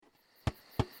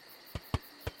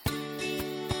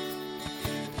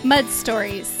Mud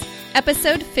Stories,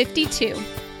 Episode 52.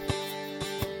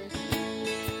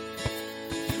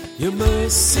 Your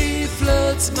mercy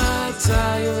floods my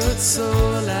tired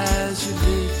soul as you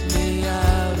lift me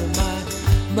out of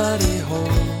my muddy hole.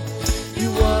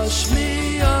 You wash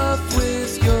me off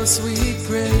with your sweet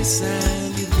grace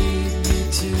and you lead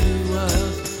me to a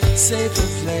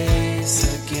safer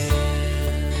place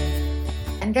again.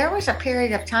 And there was a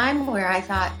period of time where I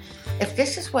thought, if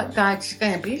this is what God's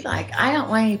going to be like, I don't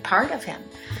want any part of him.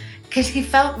 Because he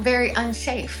felt very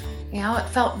unsafe. It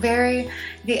felt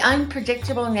the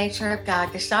unpredictable nature of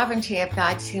God, the sovereignty of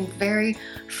God seemed very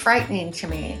frightening to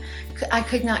me. I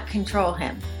could not control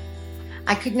him.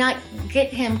 I could not get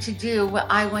him to do what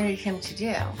I wanted him to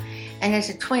do. And as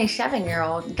a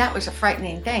 27-year-old, that was a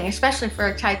frightening thing, especially for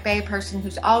a type A person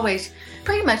who's always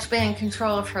pretty much been in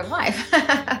control of her life.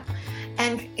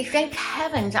 And thank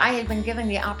heavens I had been given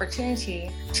the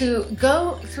opportunity to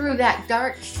go through that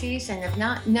dark season of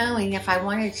not knowing if I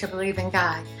wanted to believe in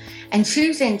God and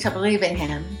choosing to believe in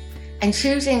him and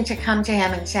choosing to come to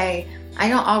him and say, I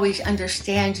don't always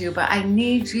understand you, but I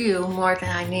need you more than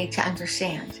I need to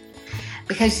understand.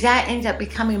 Because that ended up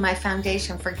becoming my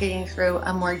foundation for getting through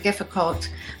a more difficult,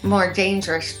 more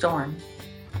dangerous storm.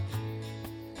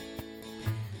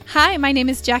 Hi, my name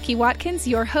is Jackie Watkins,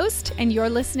 your host, and you're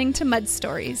listening to Mud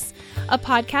Stories, a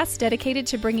podcast dedicated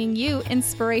to bringing you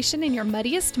inspiration in your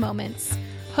muddiest moments,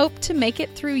 hope to make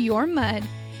it through your mud,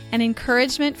 and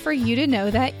encouragement for you to know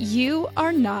that you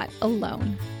are not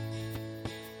alone.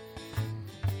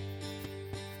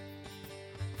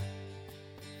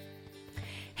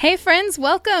 Hey friends,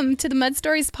 welcome to the Mud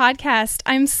Stories podcast.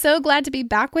 I'm so glad to be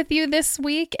back with you this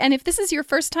week. And if this is your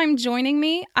first time joining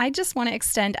me, I just want to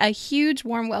extend a huge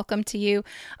warm welcome to you.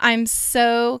 I'm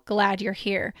so glad you're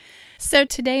here. So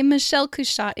today, Michelle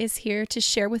Couchot is here to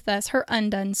share with us her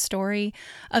undone story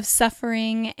of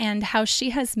suffering and how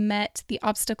she has met the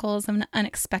obstacles of an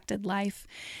unexpected life.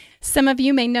 Some of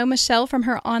you may know Michelle from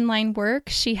her online work.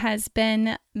 She has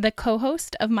been the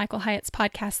co-host of Michael Hyatt's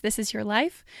podcast, This Is Your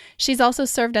Life. She's also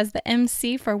served as the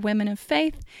MC for Women of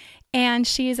Faith, and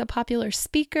she is a popular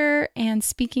speaker and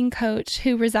speaking coach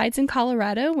who resides in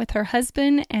Colorado with her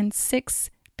husband and 6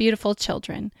 beautiful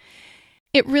children.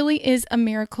 It really is a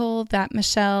miracle that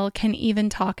Michelle can even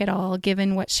talk at all,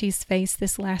 given what she's faced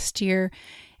this last year.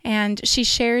 And she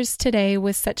shares today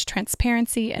with such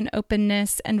transparency and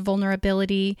openness and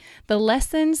vulnerability the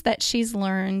lessons that she's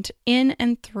learned in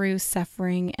and through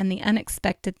suffering and the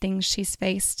unexpected things she's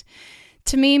faced.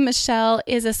 To me, Michelle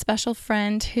is a special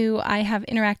friend who I have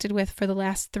interacted with for the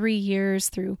last 3 years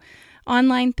through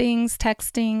online things,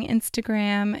 texting,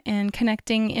 Instagram, and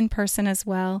connecting in person as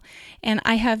well. And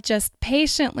I have just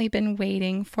patiently been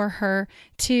waiting for her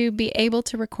to be able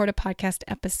to record a podcast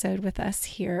episode with us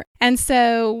here. And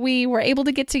so we were able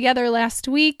to get together last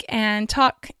week and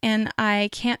talk, and I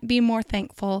can't be more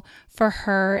thankful for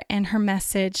her and her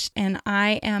message. And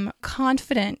I am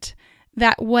confident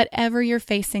that whatever you're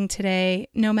facing today,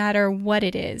 no matter what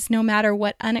it is, no matter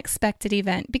what unexpected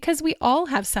event, because we all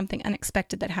have something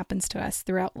unexpected that happens to us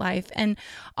throughout life. And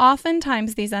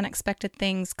oftentimes these unexpected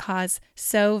things cause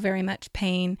so very much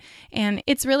pain. And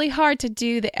it's really hard to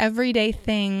do the everyday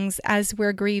things as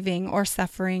we're grieving or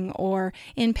suffering or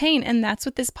in pain. And that's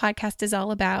what this podcast is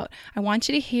all about. I want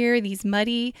you to hear these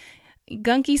muddy,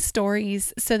 gunky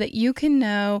stories so that you can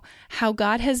know how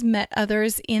God has met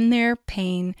others in their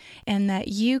pain and that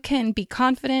you can be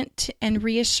confident and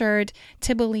reassured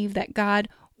to believe that God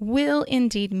will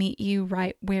indeed meet you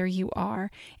right where you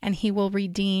are and he will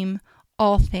redeem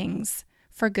all things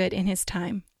for good in his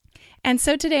time. And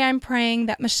so today I'm praying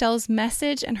that Michelle's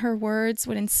message and her words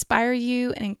would inspire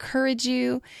you and encourage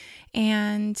you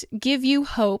and give you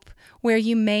hope where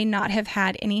you may not have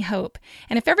had any hope.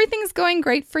 And if everything's going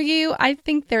great for you, I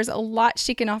think there's a lot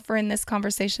she can offer in this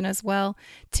conversation as well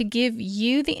to give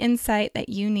you the insight that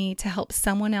you need to help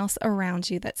someone else around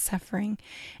you that's suffering.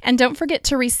 And don't forget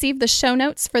to receive the show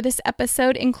notes for this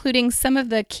episode, including some of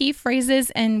the key phrases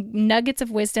and nuggets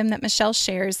of wisdom that Michelle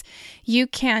shares. You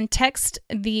can text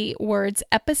the words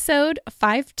episode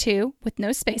 52 with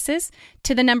no spaces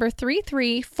to the number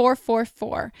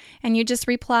 33444. And you just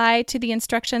reply to the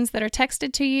instructions that are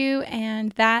texted to you,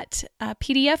 and that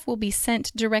PDF will be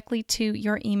sent directly to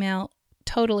your email,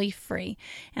 totally free.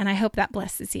 And I hope that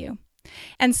blesses you.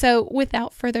 And so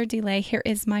without further delay, here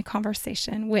is my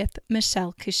conversation with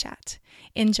Michelle Couchot.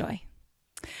 Enjoy.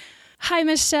 Hi,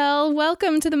 Michelle.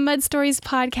 Welcome to the Mud Stories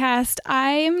podcast. I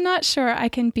am not sure I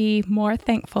can be more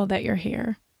thankful that you're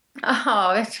here.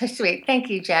 Oh, that's so sweet. Thank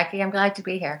you, Jackie. I'm glad to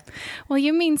be here. Well,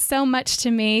 you mean so much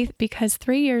to me because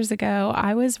 3 years ago,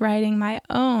 I was writing my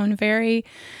own very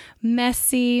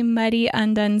messy, muddy,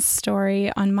 undone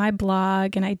story on my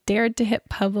blog, and I dared to hit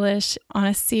publish on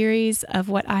a series of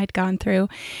what I'd gone through.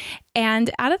 And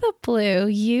out of the blue,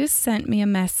 you sent me a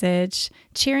message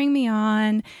cheering me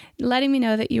on, letting me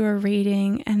know that you were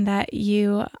reading and that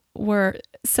you were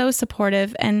so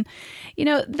supportive. And,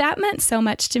 that meant so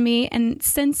much to me. And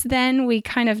since then, we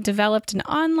kind of developed an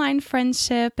online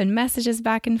friendship and messages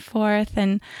back and forth.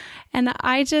 And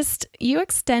you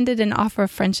extended an offer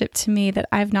of friendship to me that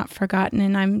I've not forgotten.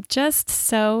 And I'm just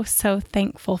so, so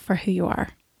thankful for who you are.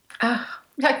 Oh,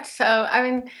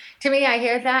 to me, I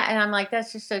hear that and I'm like,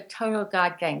 that's just a total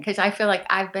God thing because I feel like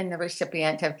I've been the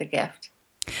recipient of the gift.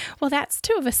 Well, that's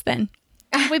two of us then.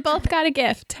 We both got a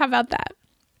gift. How about that?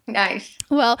 Nice.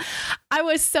 Well, I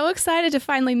was so excited to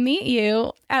finally meet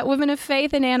you at Women of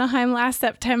Faith in Anaheim last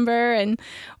September, and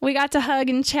we got to hug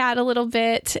and chat a little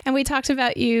bit, and we talked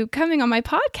about you coming on my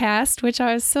podcast, which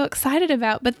I was so excited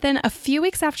about. But then a few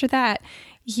weeks after that,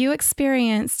 you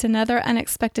experienced another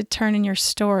unexpected turn in your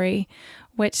story,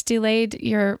 which delayed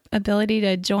your ability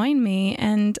to join me.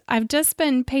 And I've just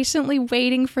been patiently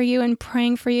waiting for you and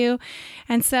praying for you.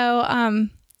 And so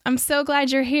I'm so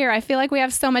glad you're here. I feel like we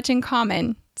have so much in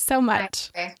common. So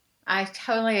much. I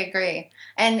totally agree.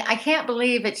 And I can't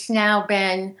believe it's now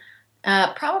been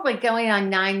probably going on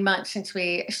 9 months since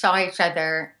we saw each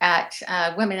other at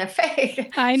Women of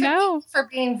Faith. I know. For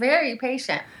being very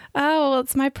patient. Oh, well,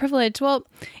 it's my privilege. Well,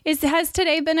 has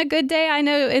today been a good day? I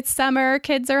know it's summer.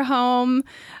 Kids are home.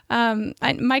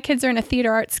 My kids are in a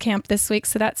theater arts camp this week,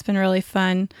 so that's been really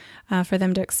fun for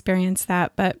them to experience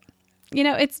that. But,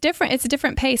 it's different. It's a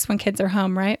different pace when kids are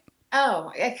home, right?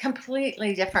 Oh, a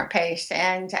completely different pace.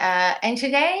 And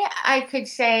today I could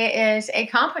say is a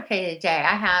complicated day.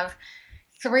 I have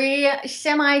 3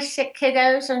 semi-sick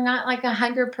kiddos. They're not like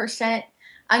 100%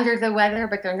 under the weather,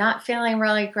 but they're not feeling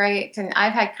really great. And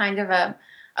I've had kind of a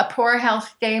poor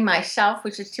health day myself,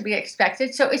 which is to be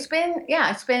expected. So it's been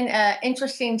an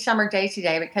interesting summer day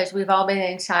today because we've all been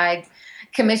inside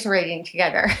commiserating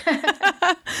together.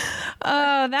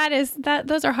 Oh,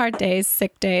 those are hard days,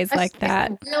 sick days like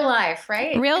that. Real life,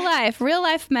 right? Real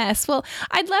life mess. Well,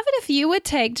 I'd love it if you would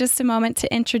take just a moment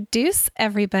to introduce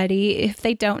everybody, if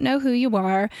they don't know who you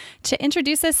are, to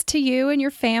introduce us to you and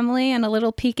your family and a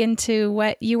little peek into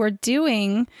what you were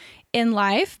doing in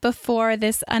life before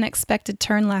this unexpected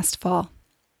turn last fall.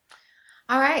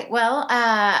 All right. Well,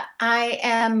 I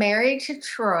am married to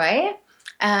Troy.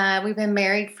 We've been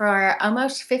married for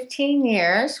almost 15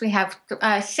 years. We have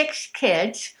 6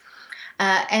 kids.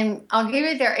 And I'll give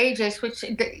you their ages, which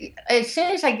as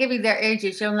soon as I give you their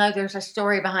ages, you'll know there's a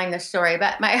story behind the story.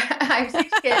 But I have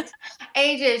 6 kids,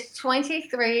 ages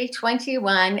 23,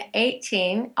 21,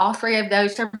 18. All 3 of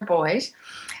those are boys.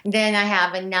 Then I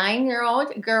have a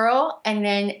 9-year-old girl and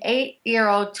then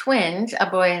 8-year-old twins, a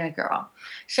boy and a girl.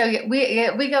 So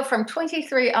we go from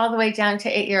 23 all the way down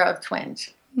to 8-year-old twins.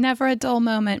 Never a dull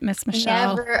moment, Miss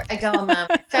Michelle. Never a dull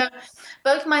moment. So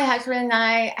both my husband and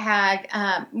I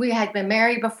had been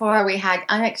married before. We had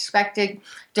unexpected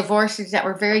divorces that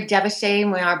were very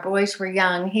devastating when our boys were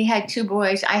young. He had 2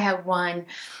 boys. I had 1.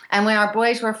 And when our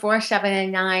boys were 4, 7,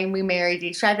 and 9, we married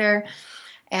each other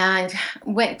and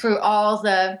went through all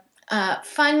the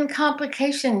fun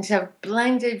complications of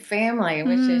blended family,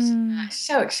 which is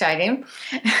so exciting.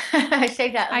 I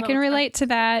say that. I can relate to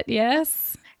that. Yes.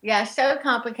 Yeah, so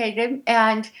complicated,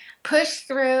 and pushed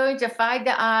through, defied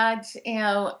the odds,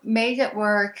 made it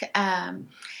work. And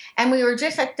we were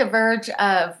just at the verge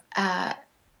of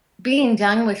being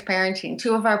done with parenting.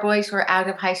 2 of our boys were out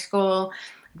of high school.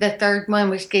 The 3rd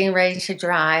one was getting ready to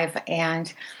drive.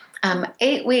 And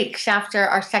 8 weeks after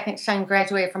our 2nd son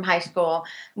graduated from high school,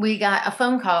 we got a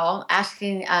phone call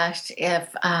asking us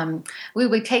if we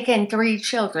would take in 3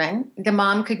 children. The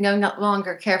mom could no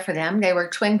longer care for them. They were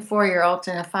twin 4-year-olds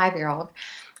and a 5-year-old.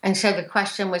 And so the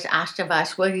question was asked of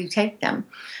us, will you take them?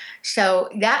 So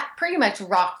that pretty much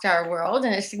rocked our world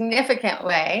in a significant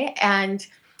way. And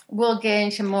we'll get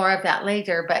into more of that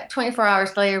later. But 24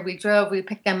 hours later, we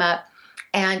picked them up.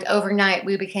 And overnight,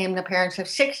 we became the parents of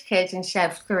 6 kids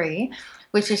instead of 3,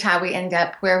 which is how we end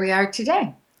up where we are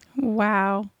today.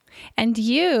 Wow. And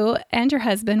you and your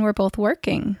husband were both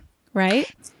working, right?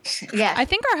 Yes. I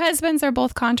think our husbands are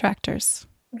both contractors.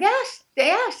 Yes,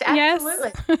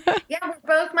 absolutely. Yeah,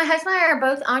 my husband and I are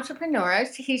both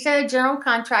entrepreneurs. He's a general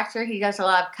contractor. He does a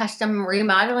lot of custom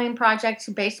remodeling projects,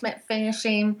 basement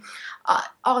finishing,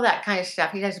 all that kind of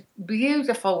stuff. He does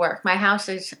beautiful work. My house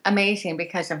is amazing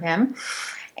because of him.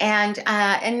 And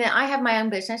then I have my own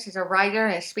business as a writer,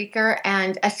 a speaker,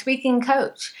 and a speaking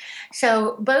coach.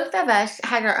 So both of us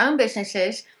had our own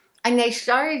businesses, and they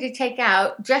started to take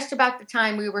out just about the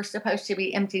time we were supposed to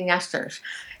be empty nesters.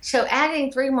 So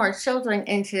adding 3 more children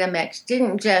into the mix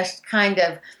didn't just kind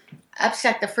of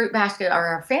upset the fruit basket or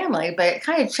our family, but it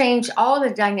kind of changed all the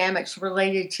dynamics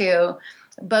related to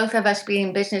both of us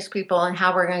being business people and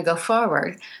how we're going to go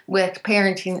forward with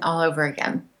parenting all over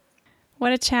again.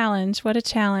 What a challenge. What a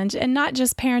challenge. And not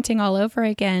just parenting all over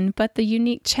again, but the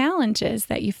unique challenges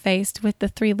that you faced with the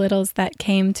 3 littles that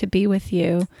came to be with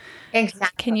you.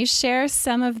 Exactly. Can you share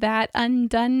some of that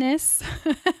undoneness,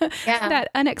 that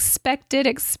unexpected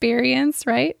experience,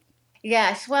 right?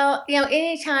 Yes. Well,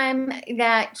 anytime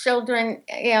that children,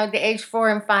 the age 4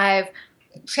 and 5,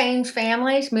 change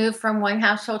families, move from one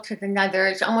household to another,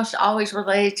 it's almost always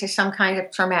related to some kind of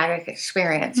traumatic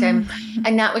experience. And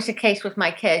that was the case with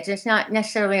my kids. It's not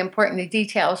necessarily important, the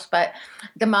details, but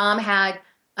the mom had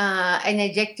an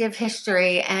addictive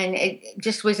history, and it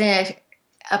just was in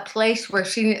a place where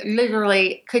she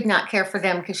literally could not care for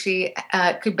them because she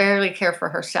could barely care for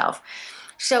herself.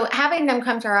 So having them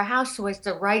come to our house was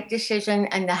the right decision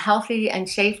and the healthy and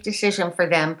safe decision for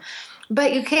them.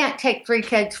 But you can't take 3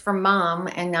 kids from mom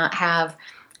and not have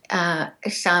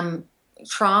some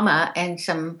trauma and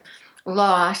some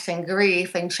loss and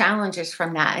grief and challenges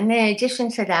from that. And in addition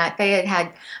to that, they had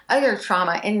had other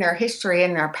trauma in their history,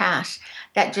 in their past,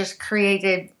 that just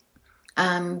created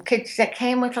kids that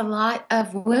came with a lot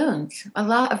of wounds, a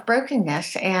lot of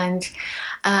brokenness. And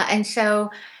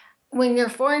so when you're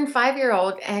 4 and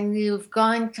 5-year-old and you've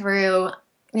gone through,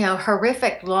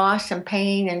 horrific loss and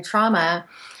pain and trauma,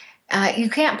 you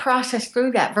can't process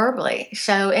through that verbally.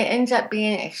 So it ends up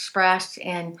being expressed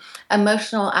in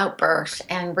emotional outbursts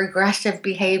and regressive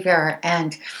behavior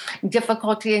and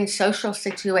difficulty in social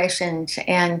situations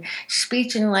and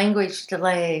speech and language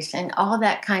delays and all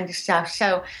that kind of stuff.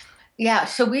 So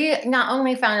we not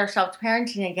only found ourselves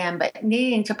parenting again, but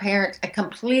needing to parent a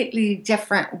completely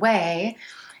different way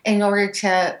in order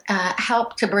to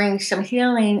help to bring some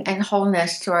healing and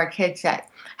wholeness to our kids that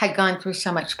had gone through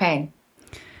so much pain.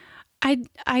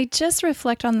 I just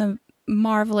reflect on the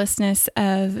marvelousness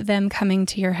of them coming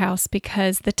to your house,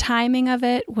 because the timing of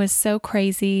it was so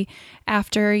crazy.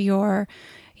 After your,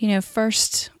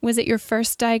 was it your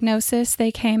first diagnosis?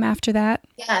 They came after that?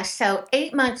 Yeah. So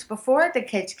 8 months before the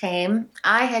kids came,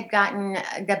 I had gotten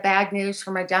the bad news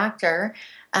from a doctor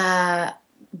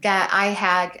that I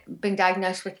had been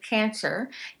diagnosed with cancer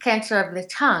of the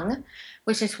tongue,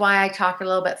 which is why I talk a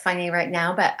little bit funny right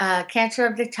now, but cancer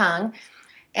of the tongue.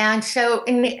 And so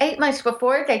in the 8 months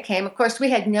before they came, of course, we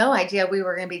had no idea we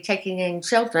were going to be taking in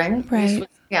children. Right.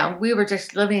 We were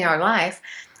just living our life.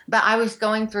 But I was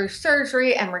going through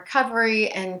surgery and recovery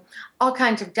and all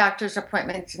kinds of doctor's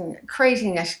appointments and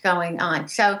craziness going on.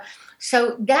 So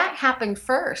that happened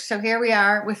first. So here we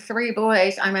are with 3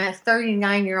 boys. I'm a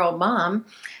 39-year-old mom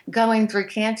going through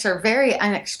cancer very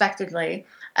unexpectedly,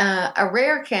 a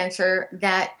rare cancer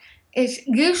that is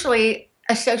usually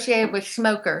associated with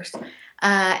smokers.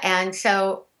 And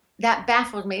so that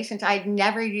baffled me, since I'd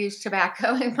never used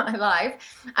tobacco in my life.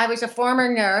 I was a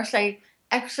former nurse. I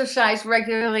exercise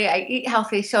regularly. I eat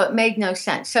healthy, so it made no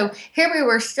sense. So here we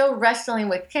were still wrestling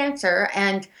with cancer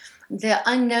and the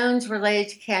unknowns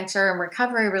related to cancer and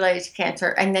recovery related to cancer,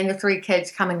 and then the 3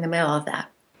 kids come in the middle of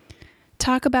that.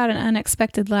 Talk about an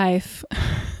unexpected life.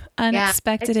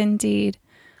 Unexpected indeed.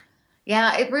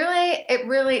 Yeah, it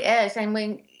really is. And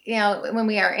when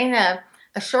we are in a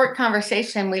short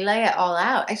conversation, we lay it all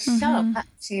out. It's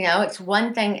it's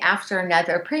one thing after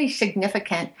another, pretty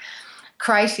significant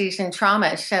crises and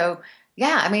traumas. So,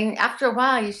 after a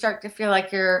while, you start to feel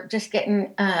like you're just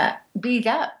getting beat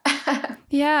up.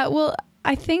 Yeah, well,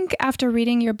 I think after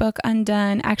reading your book,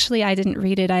 Undone, actually, I didn't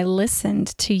read it. I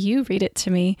listened to you read it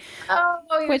to me. Oh,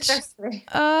 you're so sweet.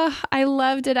 I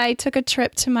loved it. I took a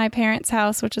trip to my parents'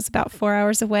 house, which is about 4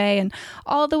 hours away, and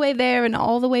all the way there and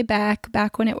all the way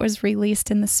back when it was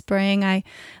released in the spring, I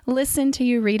listened to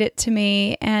you read it to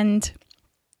me, and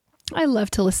I love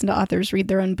to listen to authors read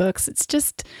their own books.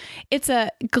 It's a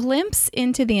glimpse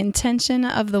into the intention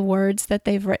of the words that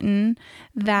they've written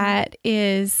that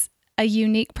is a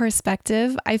unique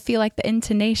perspective. I feel like the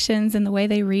intonations and the way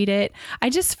they read it, I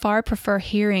just far prefer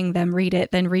hearing them read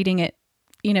it than reading it,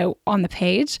 on the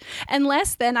page.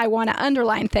 Unless then I want to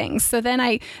underline things. So then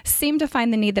I seem to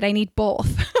find the need that I need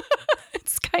both.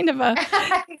 It's kind of a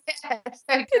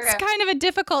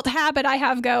difficult habit I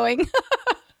have going.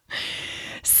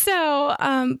 So,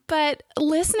 but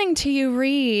listening to you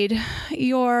read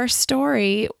your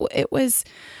story,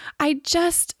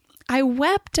 I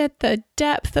wept at the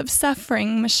depth of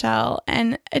suffering, Michelle.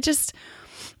 And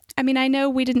I know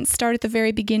we didn't start at the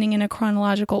very beginning in a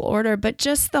chronological order, but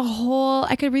just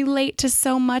I could relate to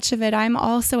so much of it. I'm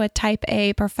also a type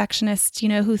A perfectionist,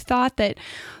 who thought that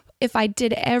if I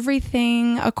did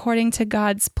everything according to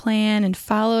God's plan and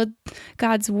followed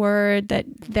God's word, that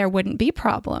there wouldn't be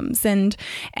problems, and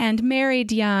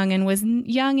married young and was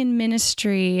young in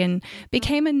ministry and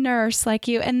became a nurse like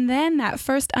you. And then that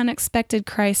first unexpected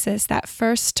crisis, that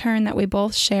first turn that we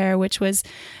both share, which was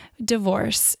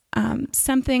divorce,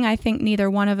 something I think neither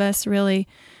one of us really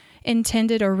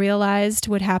intended or realized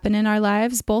would happen in our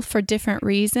lives, both for different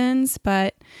reasons.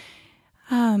 But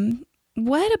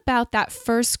what about that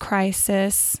first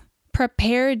crisis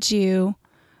prepared you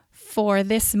for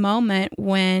this moment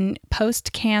when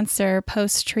post-cancer,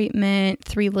 post-treatment,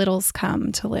 three littles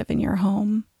come to live in your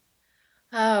home?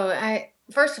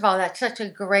 First of all, that's such a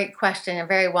great question, a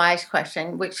very wise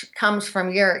question, which comes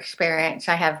from your experience,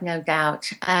 I have no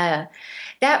doubt.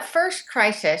 That first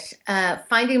crisis,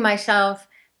 finding myself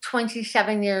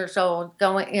 27 years old,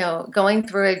 going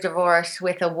through a divorce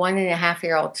with a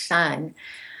 1.5-year-old son,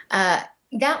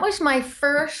 that was my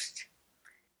first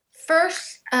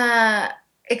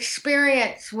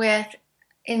experience with,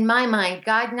 in my mind,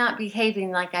 God not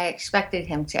behaving like I expected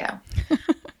him to.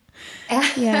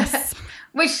 Yes.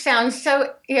 Which sounds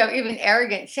so, even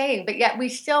arrogant saying, but yet we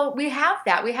have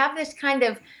that. We have this kind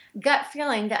of gut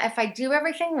feeling that if I do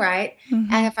everything right,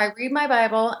 mm-hmm. and if I read my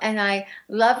Bible and I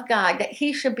love God, that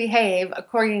he should behave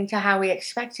according to how we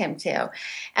expect him to.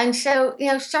 And so,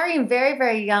 starting very,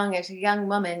 very young as a young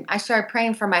woman, I started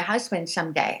praying for my husband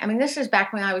someday. This is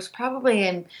back when I was probably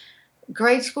in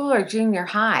grade school or junior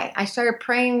high. I started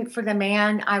praying for the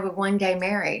man I would one day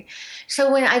marry.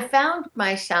 So when I found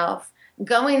myself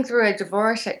going through a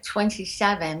divorce at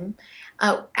 27,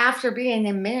 after being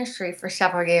in ministry for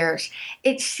several years,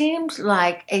 it seems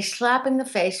like a slap in the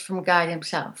face from God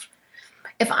himself.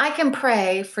 If I can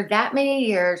pray for that many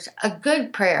years, a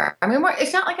good prayer.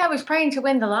 It's not like I was praying to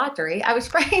win the lottery. I was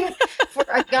praying for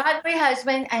a godly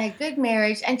husband and a good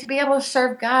marriage and to be able to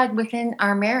serve God within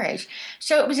our marriage.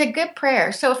 So it was a good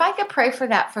prayer. So if I could pray for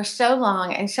that for so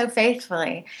long and so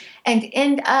faithfully and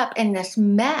end up in this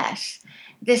mess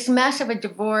of a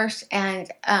divorce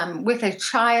and with a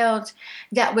child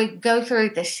that would go through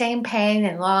the same pain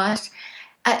and loss,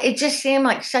 it just seemed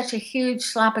like such a huge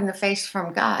slap in the face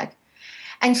from God.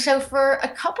 And so for a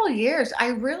couple years, I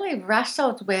really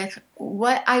wrestled with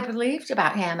what I believed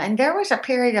about him. And there was a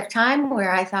period of time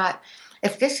where I thought,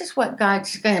 if this is what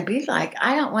God's going to be like,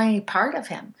 I don't want any part of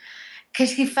him.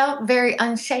 Because he felt very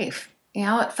unsafe.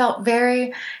 It felt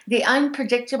the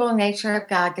unpredictable nature of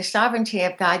God, the sovereignty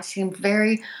of God seemed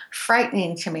very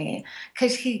frightening to me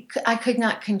because I could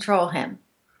not control him.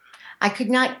 I could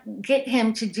not get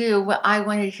him to do what I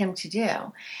wanted him to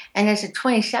do. And as a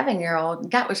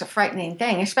 27-year-old, that was a frightening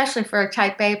thing, especially for a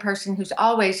type A person who's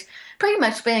always pretty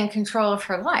much been in control of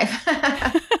her life.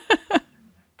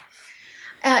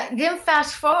 Then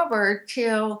fast forward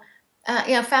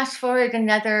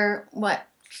another,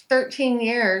 13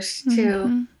 years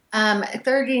to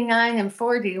 39 and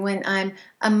 40 when I'm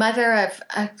a mother of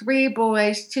 3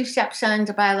 boys, 2 stepsons,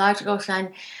 a biological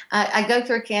son. I go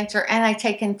through cancer and I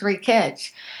take in 3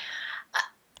 kids.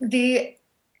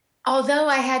 Although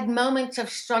I had moments of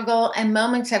struggle and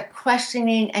moments of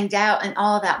questioning and doubt and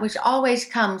all of that, which always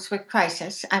comes with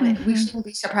crisis, we shouldn't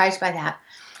be surprised by that.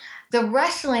 The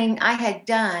wrestling I had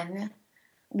done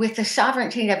with the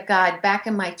sovereignty of God back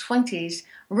in my 20s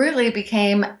really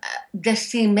became the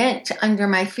cement under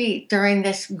my feet during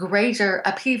this greater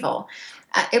upheaval.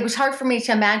 It was hard for me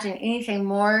to imagine anything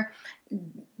more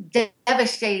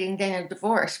devastating than a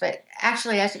divorce, but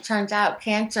actually, as it turns out,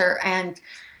 cancer and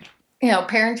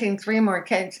parenting 3 more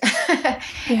kids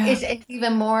is a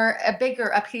bigger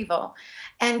upheaval.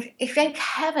 And thank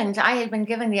heavens I had been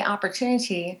given the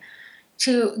opportunity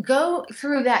to go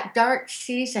through that dark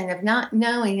season of not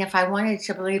knowing if I wanted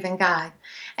to believe in God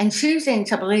and choosing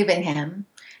to believe in him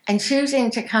and choosing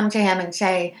to come to him and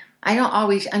say, I don't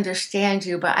always understand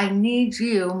you, but I need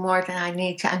you more than I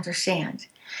need to understand.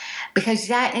 Because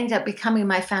that ended up becoming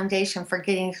my foundation for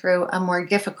getting through a more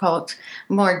difficult,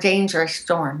 more dangerous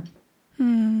storm.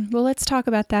 Well, let's talk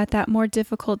about that more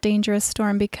difficult, dangerous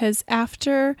storm, because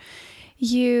after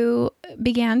you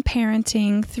began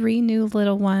parenting 3 new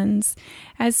little ones.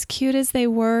 As cute as they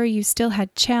were, you still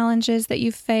had challenges that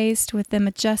you faced with them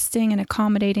adjusting and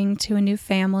accommodating to a new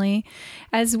family,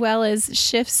 as well as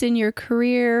shifts in your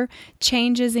career,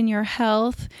 changes in your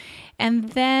health, and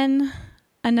then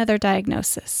another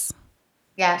diagnosis.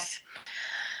 Yes.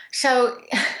 So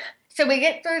we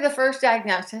get through the first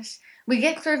diagnosis. we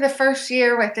get through the first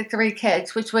year with the 3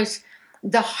 kids, which was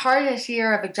the hardest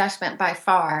year of adjustment by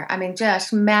far. I mean,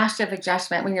 just massive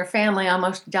adjustment. When your family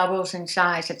almost doubles in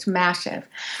size, it's massive.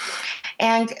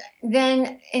 And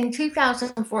then in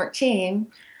 2014,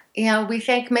 we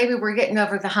think maybe we're getting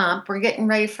over the hump. We're getting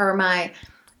ready for my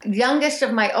youngest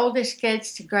of my oldest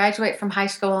kids to graduate from high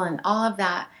school and all of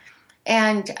that.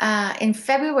 And in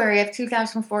February of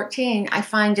 2014, I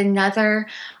find another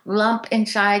lump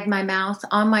inside my mouth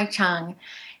on my tongue.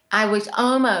 I was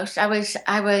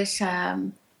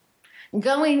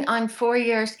going on 4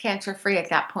 years cancer-free at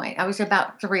that point. I was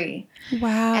about 3.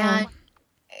 Wow. And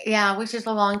yeah, which is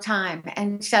a long time.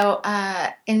 And so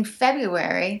in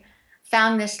February,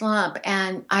 found this lump,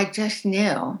 and I just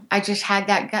knew. I just had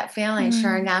that gut feeling.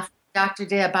 Sure enough, the doctor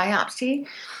did a biopsy,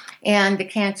 and the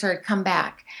cancer had come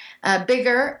back.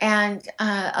 Bigger and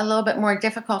a little bit more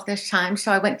difficult this time.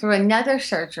 So I went through another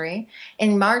surgery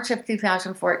in March of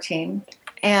 2014.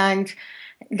 And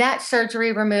that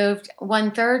surgery removed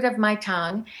 1/3 of my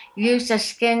tongue, used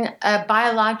a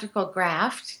biological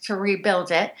graft to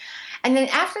rebuild it. And then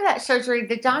after that surgery,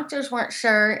 the doctors weren't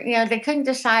sure. They couldn't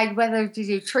decide whether to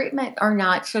do treatment or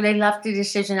not. So they left the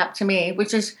decision up to me,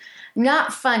 which is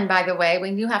not fun, by the way,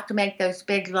 when you have to make those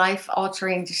big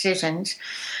life-altering decisions.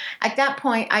 At that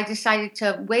point, I decided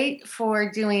to wait for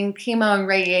doing chemo and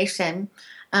radiation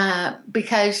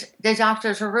because the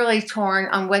doctors were really torn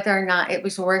on whether or not it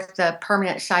was worth the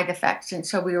permanent side effects. And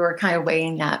so we were kind of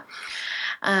weighing that.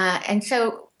 And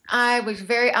so I was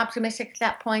very optimistic at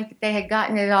that point that they had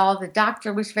gotten it all. The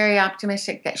doctor was very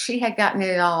optimistic that she had gotten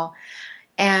it all.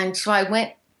 And so I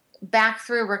went back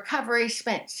through recovery,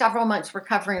 spent several months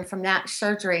recovering from that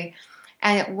surgery.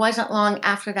 And it wasn't long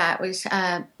after that, it was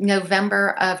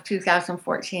November of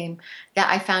 2014, that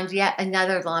I found yet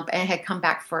another lump, and it had come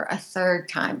back for a 3rd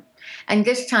time. And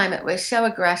this time it was so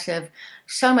aggressive,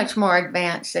 so much more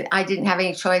advanced that I didn't have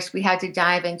any choice. We had to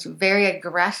dive into very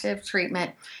aggressive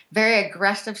treatment, very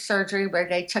aggressive surgery where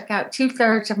they took out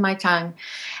 2/3 of my tongue.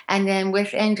 And then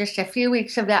within just a few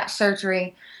weeks of that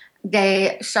surgery,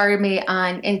 they started me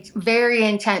on very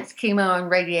intense chemo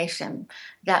and radiation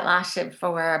that lasted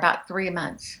for about 3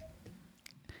 months.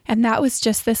 And that was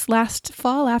just this last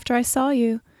fall after I saw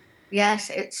you.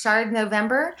 Yes, it started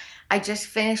November. I just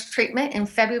finished treatment in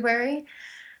February.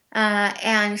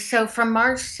 And so from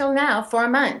March till now, 4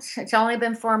 months. It's only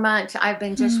been 4 months. I've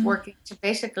been just working to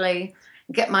basically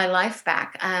get my life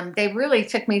back. They really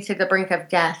took me to the brink of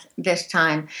death this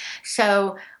time.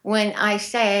 So when I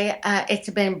say it's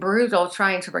been brutal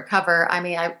trying to recover, I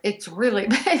mean, it's really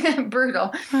been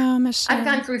brutal. Oh, Michelle. I've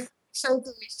gone through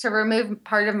surgeries to remove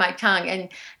part of my tongue, and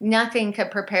nothing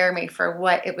could prepare me for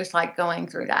what it was like going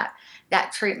through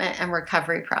that treatment and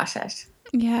recovery process.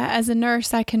 Yeah, as a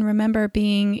nurse, I can remember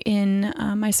being in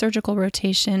my surgical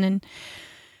rotation, and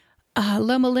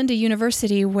Loma Linda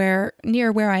University,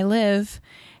 near where I live,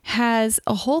 has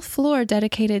a whole floor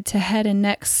dedicated to head and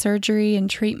neck surgery and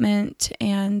treatment,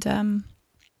 and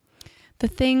the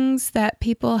things that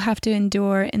people have to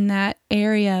endure in that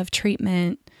area of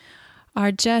treatment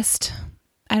are just,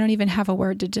 I don't even have a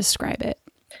word to describe it.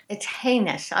 It's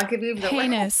heinous. I'll give you the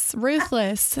heinous,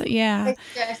 ruthless. Yeah. It's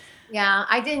just, yeah.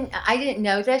 I didn't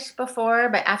know this before,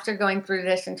 but after going through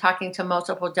this and talking to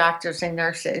multiple doctors and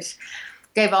nurses,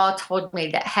 they've all told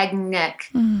me that head and neck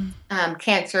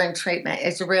cancer and treatment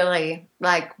is really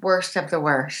like worst of the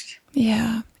worst.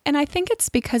 Yeah. And I think it's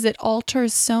because it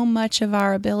alters so much of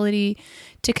our ability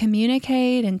to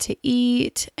communicate and to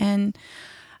eat and,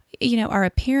 our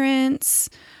appearance,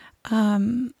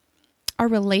 our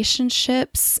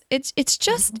relationships. It's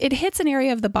just, it hits an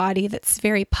area of the body that's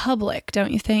very public,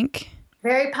 don't you think?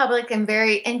 Very public and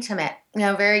very intimate,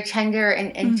 very tender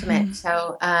and intimate.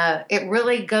 So it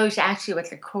really goes at you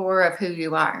at the core of who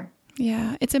you are.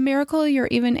 Yeah. It's a miracle you're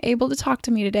even able to talk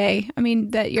to me today. I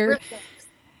mean,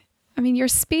 your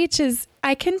speech is,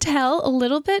 I can tell a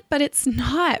little bit, but it's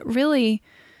not really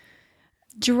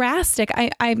drastic.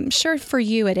 I'm sure for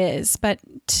you it is, but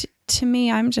to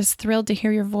me, I'm just thrilled to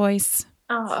hear your voice.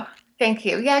 Oh, thank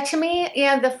you. Yeah, to me,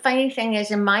 the funny thing is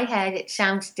in my head, it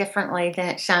sounds differently than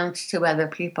it sounds to other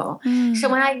people. So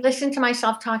when I listen to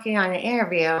myself talking on an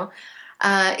interview,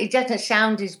 it doesn't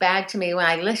sound as bad to me when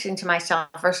I listen to myself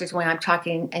versus when I'm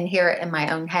talking and hear it in my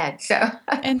own head. So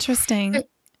interesting.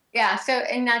 Yeah. So,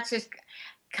 and that's just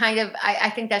kind of, I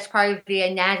think that's part of the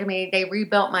anatomy. They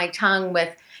rebuilt my tongue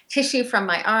with tissue from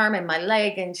my arm and my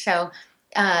leg. And so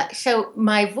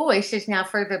my voice is now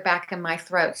further back in my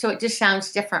throat. So it just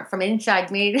sounds different from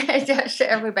inside me than it does to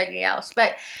everybody else.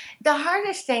 But the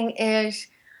hardest thing is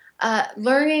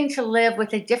learning to live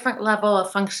with a different level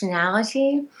of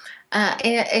functionality.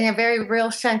 In a very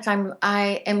real sense,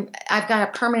 I've got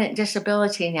a permanent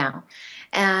disability now,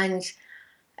 and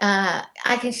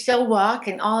I can still walk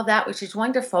and all of that, which is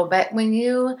wonderful. But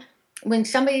when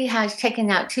somebody has taken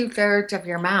out 2/3 of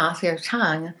your mouth, your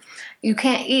tongue, you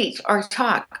can't eat or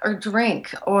talk or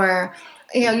drink, or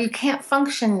you can't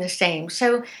function the same.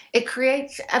 So it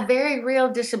creates a very real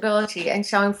disability. And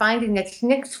so I'm finding this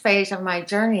next phase of my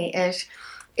journey is,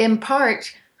 in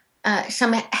part,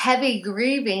 some heavy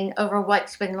grieving over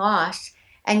what's been lost,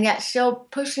 and yet still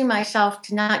pushing myself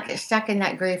to not get stuck in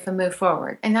that grief and move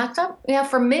forward. And that's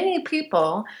for many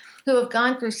people who have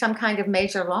gone through some kind of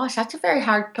major loss, that's a very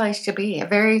hard place to be, a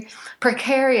very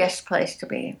precarious place to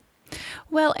be.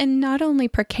 Well, and not only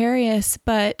precarious,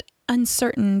 but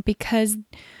uncertain, because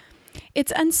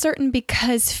it's uncertain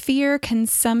because fear can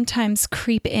sometimes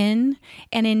creep in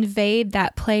and invade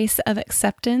that place of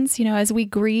acceptance. As we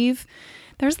grieve,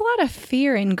 there's a lot of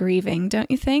fear in grieving,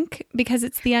 don't you think? Because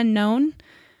it's the unknown.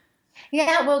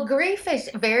 Yeah, well, grief is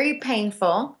very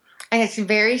painful, and it's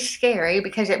very scary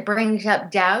because it brings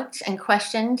up doubts and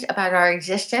questions about our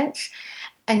existence,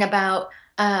 and about,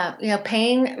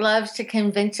 pain loves to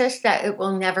convince us that it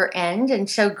will never end. And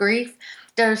so grief,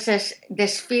 there's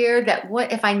this fear that,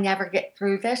 what if I never get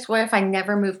through this? What if I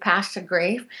never move past the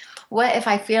grief? What if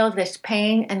I feel this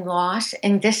pain and loss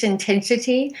in this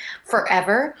intensity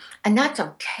forever? And that's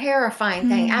a terrifying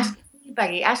thing. Ask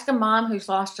anybody. Ask a mom who's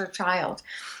lost her child,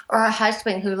 or a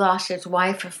husband who lost his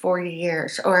wife for 40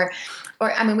 years, or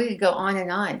we could go on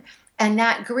and on. And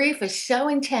that grief is so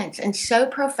intense and so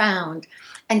profound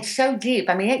and so deep.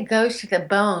 It goes to the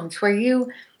bones, where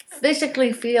you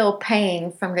physically feel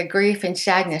pain from the grief and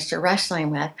sadness you're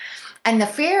wrestling with. And the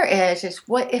fear is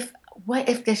what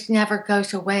if this never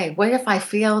goes away? What if I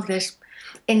feel this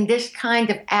in this kind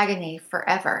of agony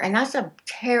forever? And that's a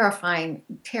terrifying,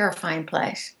 terrifying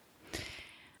place.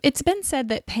 It's been said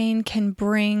that pain can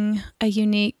bring a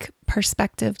unique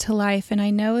perspective to life. And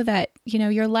I know that,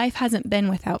 your life hasn't been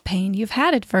without pain. You've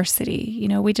had adversity.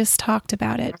 We just talked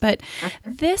about it. But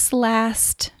this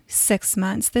last 6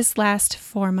 months, this last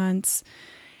 4 months,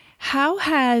 how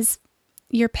has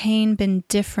your pain been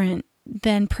different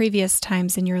than previous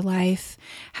times in your life?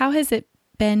 How has it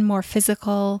been more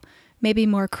physical, maybe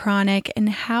more chronic? And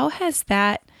how has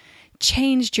that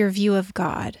changed your view of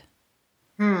God?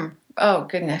 Oh,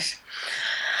 goodness.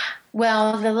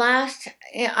 Well,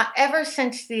 ever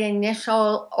since the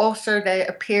initial ulcer that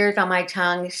appeared on my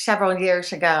tongue several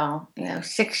years ago,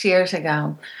 6 years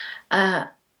ago,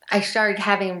 I started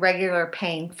having regular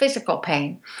pain, physical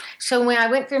pain. So when I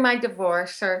went through my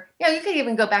divorce, or, you could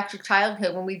even go back to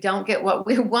childhood when we don't get what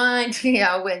we want,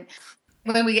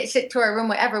 when we get sent to our room,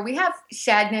 whatever, we have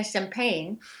sadness and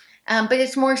pain, but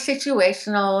it's more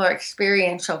situational or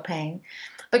experiential pain.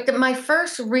 But my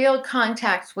first real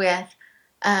contact with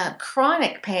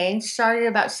chronic pain started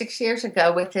about 6 years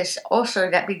ago with this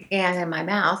ulcer that began in my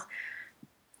mouth.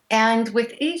 And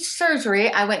with each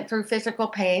surgery, I went through physical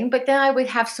pain, but then I would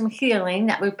have some healing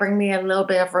that would bring me a little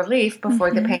bit of relief before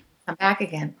the pain would come back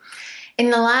again. In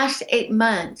the last 8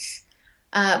 months,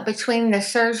 between the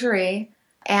surgery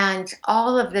and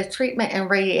all of the treatment and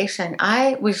radiation,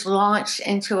 I was launched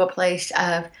into a place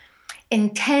of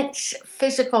intense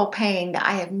physical pain that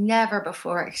I have never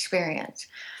before experienced.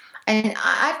 And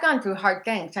I've gone through hard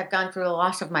things. I've gone through the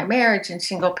loss of my marriage and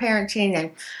single parenting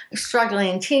and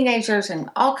struggling teenagers and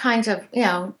all kinds of,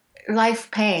 life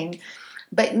pain.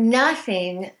 But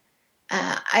nothing,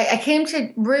 I came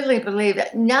to really believe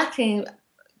that nothing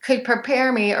could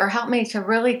prepare me or help me to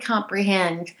really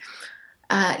comprehend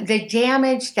the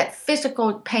damage that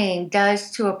physical pain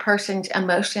does to a person's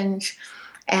emotions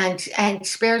and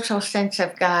spiritual sense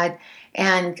of God,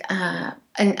 and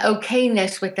an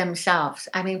okayness with themselves.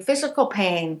 Physical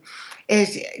pain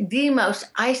is the most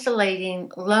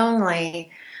isolating,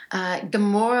 lonely,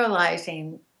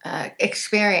 demoralizing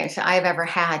experience I've ever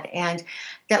had. And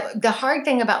the hard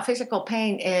thing about physical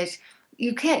pain is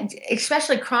you can't,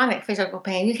 especially chronic physical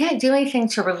pain, you can't do anything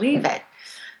to relieve it.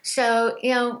 So,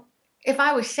 if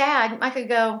I was sad, I could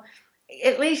go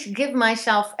at least give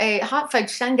myself a hot fudge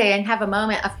sundae and have a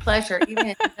moment of pleasure, even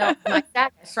in the middle of my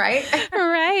sadness, right?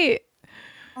 Right.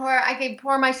 Or I could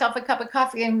pour myself a cup of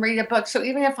coffee and read a book. So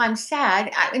even if I'm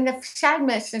sad, the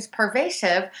sadness is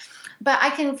pervasive, but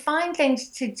I can find things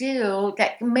to do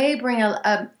that may bring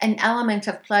an element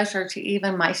of pleasure to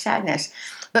even my sadness.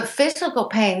 But physical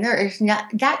pain, there is not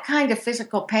that kind of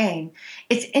physical pain.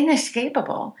 It's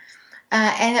inescapable.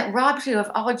 and it robs you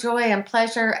of all joy and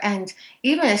pleasure and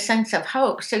even a sense of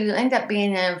hope. So you end up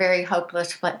being in a very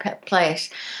hopeless place.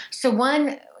 So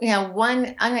one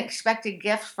unexpected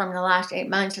gift from the last 8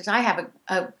 months is I have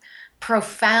a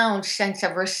profound sense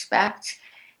of respect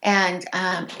and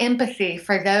empathy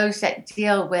for those that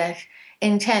deal with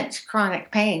intense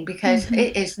chronic pain, because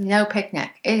it is no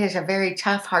picnic. It is a very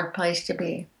tough, hard place to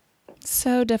be.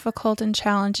 So difficult and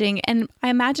challenging. And I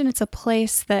imagine it's a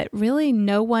place that really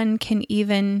no one can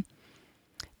even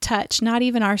touch, not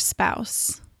even our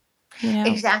spouse. You know?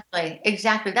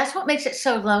 Exactly. That's what makes it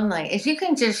so lonely, is you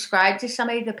can describe to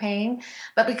somebody the pain,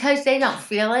 but because they don't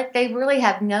feel it, they really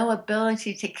have no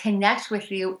ability to connect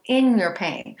with you in your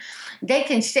pain. They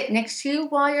can sit next to you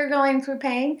while you're going through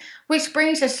pain, which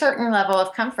brings a certain level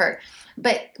of comfort.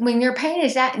 But when your pain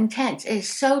is that intense, it is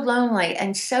so lonely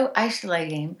and so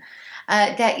isolating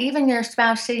that even your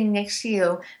spouse sitting next to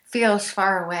you feels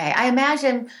far away. I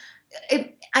imagine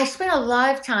I spent a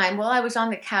lot of time while I was on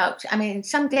the couch. I mean,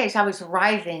 some days I was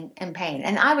writhing in pain,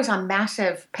 and I was on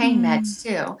massive pain meds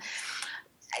too.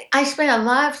 I spent a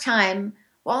lot of time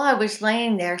while I was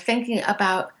laying there thinking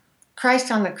about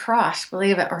Christ on the cross,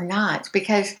 believe it or not,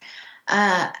 because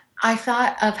I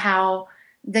thought of how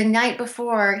the night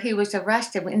before he was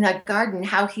arrested in the garden,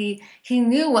 how he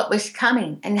knew what was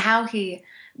coming and how he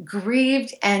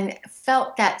grieved and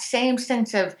felt that same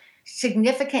sense of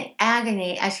significant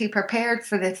agony as he prepared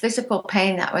for the physical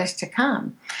pain that was to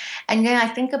come. And then I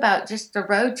think about just the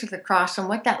road to the cross and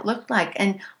what that looked like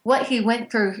and what he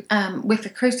went through with the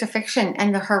crucifixion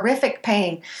and the horrific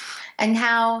pain, and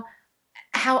how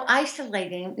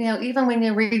isolating, even when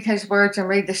you read his words and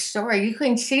read the story, you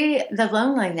can see the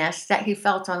loneliness that he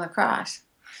felt on the cross.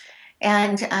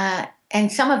 And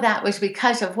some of that was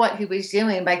because of what he was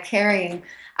doing by carrying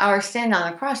our sin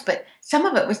on the cross, but some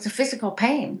of it was the physical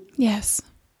pain. Yes.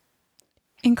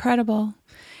 Incredible.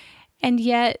 And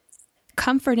yet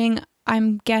comforting,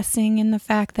 I'm guessing, in the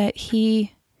fact that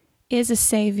he is a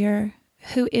Savior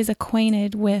who is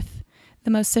acquainted with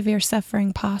the most severe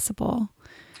suffering possible.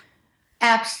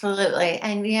 Absolutely.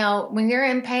 And, when you're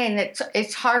in pain,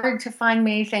 it's hard to find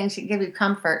many things that give you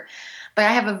comfort. But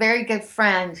I have a very good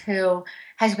friend who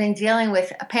has been dealing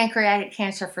with pancreatic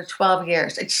cancer for 12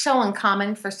 years. It's so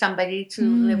uncommon for somebody to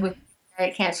live with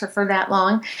pancreatic cancer for that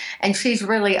long. And she's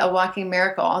really a walking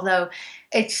miracle, although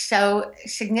it's so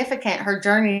significant. Her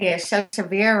journey is so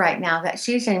severe right now that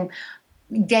she's in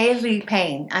daily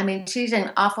pain. I mean, she's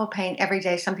in awful pain every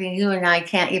day, something you and I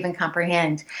can't even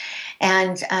comprehend.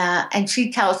 And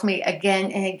she tells me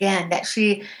again and again that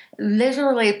she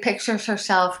literally pictures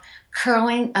herself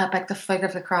curling up at the foot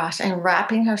of the cross and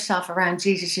wrapping herself around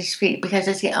Jesus' feet, because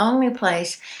it's the only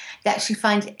place that she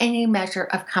finds any measure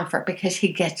of comfort, because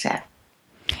he gets it.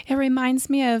 It reminds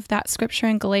me of that scripture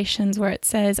in Galatians where it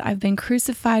says, I've been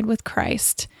crucified with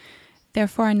Christ.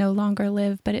 Therefore, I no longer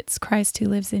live, but it's Christ who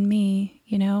lives in me.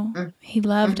 He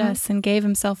loved us and gave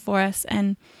himself for us.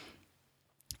 And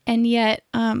yet,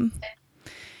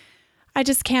 I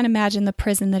just can't imagine the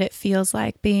prison that it feels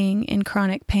like being in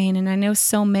chronic pain. And I know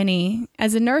so many,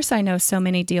 as a nurse, I know so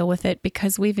many deal with it,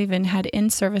 because we've even had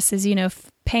in-services,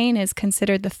 pain is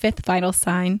considered the fifth vital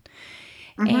sign.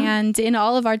 And in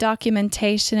all of our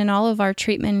documentation and all of our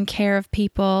treatment and care of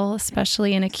people,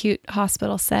 especially in acute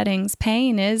hospital settings,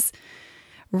 pain is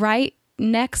right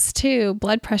next to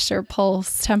blood pressure,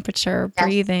 pulse, temperature,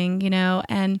 breathing,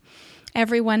 and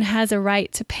everyone has a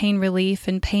right to pain relief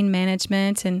and pain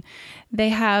management, and they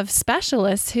have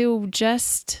specialists who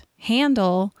just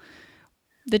handle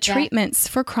the treatments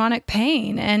for chronic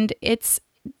pain. And it's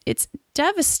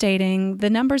devastating, the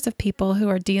numbers of people who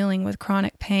are dealing with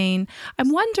chronic pain. I'm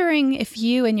wondering if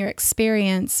you, in your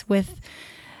experience with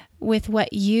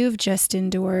what you've just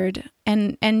endured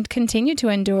and continue to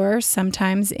endure,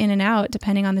 sometimes in and out,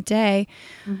 depending on the day,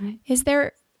 is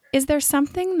there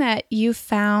something that you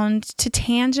found to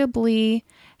tangibly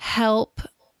help,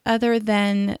 other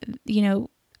than,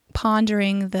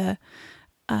 pondering the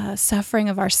suffering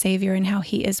of our Savior and how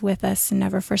he is with us and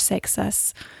never forsakes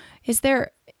us? Is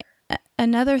there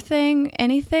another thing,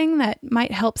 anything that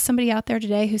might help somebody out there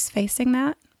today who's facing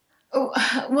that?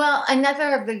 Well,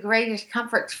 another of the greatest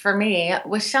comforts for me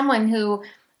was someone who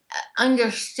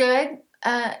understood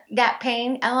that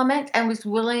pain element and was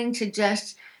willing to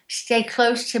just stay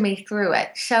close to me through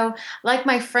it. So like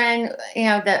my friend,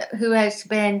 who has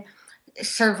been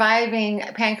surviving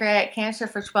pancreatic cancer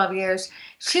for 12 years,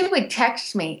 she would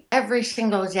text me every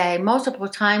single day, multiple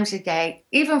times a day,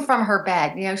 even from her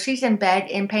bed. She's in bed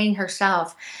in pain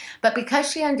herself. But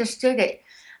because she understood it,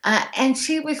 and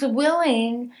she was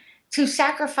willing to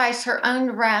sacrifice her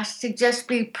own rest to just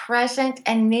be present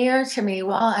and near to me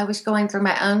while I was going through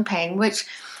my own pain, which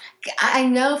I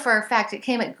know for a fact it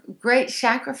came at great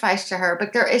sacrifice to her.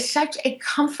 But there is such a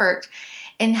comfort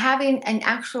in having an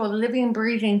actual living,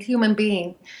 breathing human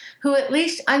being who at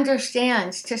least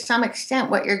understands to some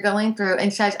extent what you're going through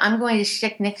and says, I'm going to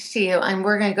stick next to you and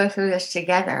we're going to go through this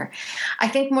together. I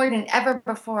think more than ever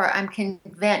before, I'm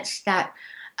convinced that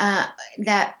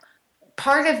that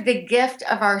part of the gift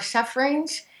of our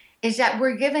sufferings is that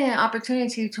we're given an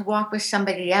opportunity to walk with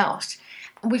somebody else,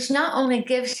 which not only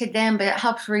gives to them, but it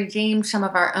helps redeem some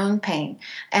of our own pain.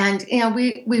 And,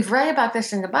 we've read about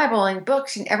this in the Bible and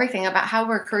books and everything about how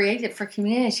we're created for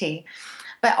community.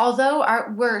 But although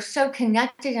we're so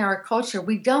connected in our culture,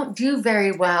 we don't do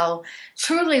very well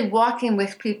truly walking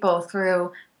with people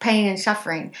through pain and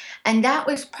suffering. And that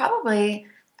was probably,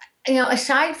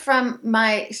 aside from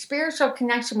my spiritual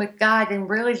connection with God and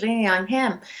really leaning on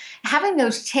Him, having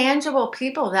those tangible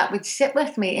people that would sit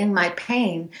with me in my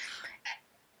pain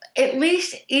at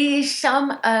least ease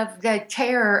some of the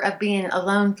terror of being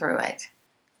alone through it.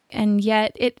 And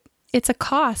yet it's a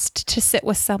cost to sit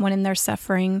with someone in their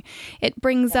suffering. It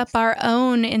brings up our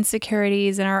own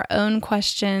insecurities and our own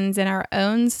questions and our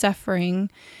own suffering.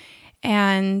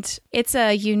 And it's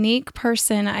a unique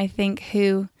person, I think,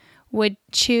 who would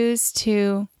choose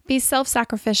to be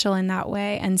self-sacrificial in that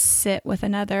way and sit with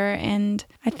another. And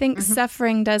I think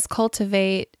suffering does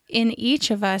cultivate in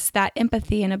each of us that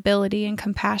empathy and ability and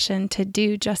compassion to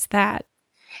do just that.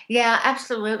 Yeah,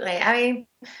 absolutely. I mean,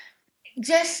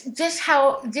 just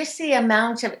the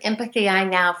amount of empathy I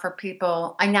now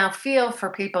feel for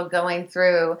people going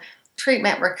through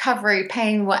treatment, recovery,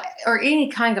 pain, or any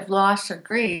kind of loss or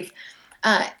grief.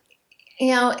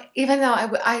 Even though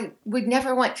I would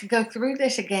never want to go through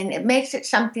this again, it makes it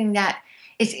something that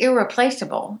is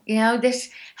irreplaceable.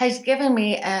 This has given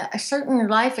me a certain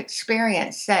life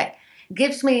experience that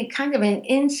gives me kind of an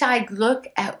inside look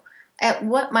at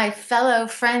what my fellow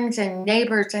friends and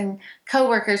neighbors and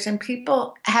coworkers and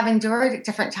people have endured at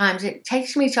different times. It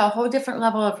takes me to a whole different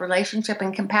level of relationship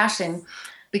and compassion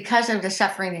because of the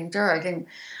suffering endured. And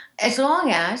as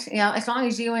long as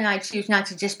you and I choose not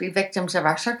to just be victims of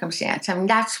our circumstance, I mean,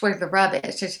 that's where the rub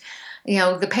is.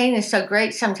 The pain is so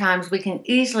great sometimes we can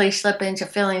easily slip into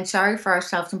feeling sorry for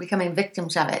ourselves and becoming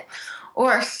victims of it.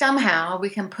 Or somehow we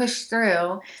can push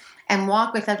through and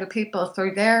walk with other people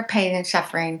through their pain and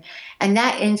suffering, and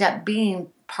that ends up being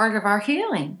part of our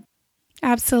healing.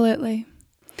 Absolutely.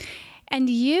 And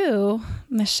you,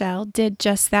 Michelle, did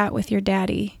just that with your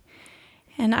daddy.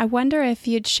 And I wonder if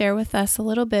you'd share with us a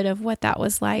little bit of what that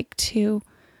was like to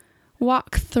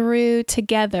walk through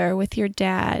together with your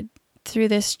dad through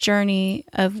this journey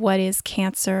of what is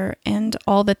cancer and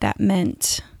all that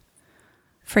meant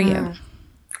for you.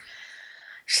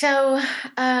 So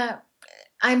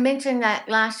I mentioned that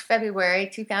last February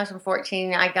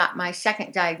 2014, I got my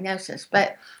second diagnosis.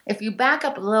 But if you back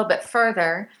up a little bit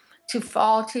further to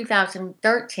fall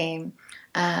 2013,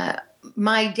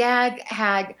 my dad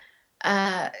had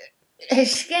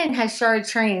his skin had started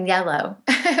turning yellow,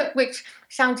 which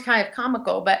sounds kind of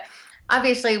comical, but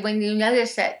obviously when you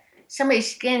notice that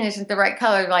somebody's skin isn't the right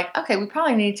color, like, okay, we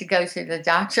probably need to go to the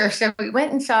doctor. So we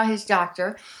went and saw his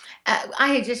doctor. I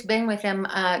had just been with him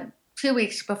 2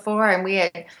 weeks before, and we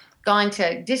had gone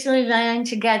to Disneyland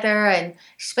together and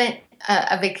spent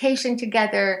a vacation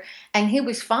together, and he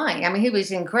was fine. I mean, he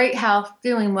was in great health,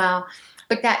 doing well.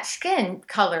 But that skin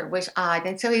color was odd.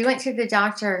 And so he went to the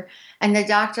doctor, and the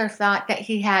doctor thought that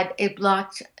he had a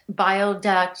blocked bile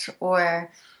duct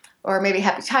or maybe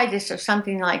hepatitis or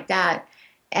something like that.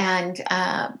 And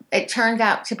it turned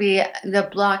out to be the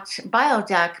blocked bile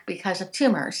duct because of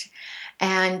tumors.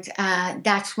 And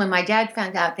that's when my dad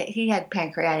found out that he had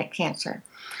pancreatic cancer.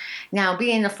 Now,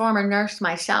 being a former nurse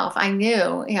myself, I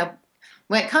knew,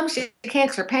 when it comes to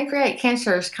cancer, pancreatic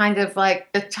cancer is kind of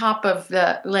like the top of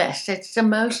the list. It's the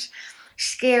most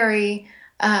scary,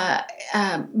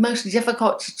 most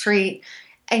difficult to treat.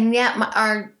 And yet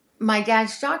my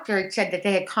dad's doctor had said that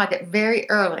they had caught it very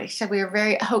early. So we were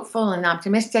very hopeful and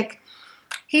optimistic.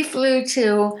 He flew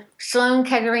to Sloan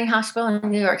Kettering Hospital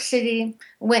in New York City,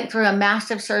 went through a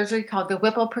massive surgery called the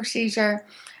Whipple procedure.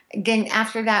 Then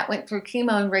after that, went through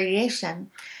chemo and radiation.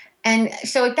 And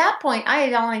so at that point, I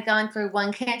had only gone through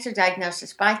one cancer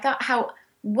diagnosis, but I thought how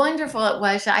wonderful it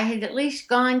was that I had at least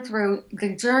gone through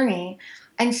the journey.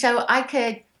 And so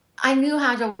I knew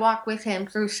how to walk with him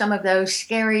through some of those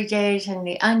scary days and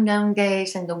the unknown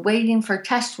days and the waiting for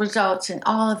test results and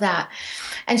all of that.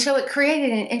 And so it created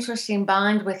an interesting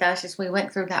bond with us as we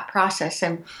went through that process.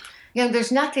 And,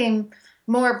 there's nothing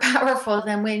more powerful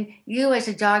than when you as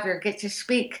a daughter get to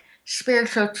speak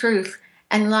spiritual truth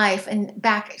and life and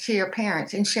back to your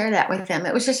parents and share that with them.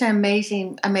 It was just an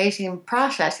amazing, amazing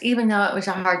process, even though it was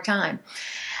a hard time.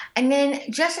 And then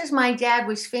just as my dad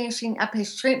was finishing up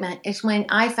his treatment is when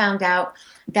I found out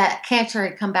that cancer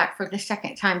had come back for the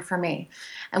second time for me.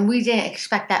 And we didn't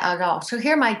expect that at all. So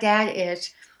here my dad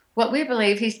is, what we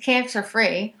believe, he's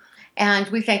cancer-free. And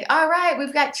we think, all right,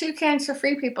 we've got 2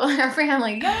 cancer-free people in our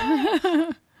family. Yay!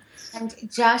 And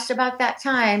just about that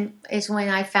time is when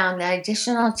I found that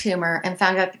additional tumor and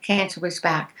found out the cancer was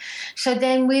back. So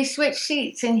then we switched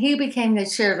seats and he became the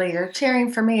cheerleader,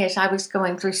 cheering for me as I was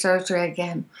going through surgery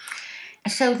again.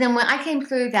 So then when I came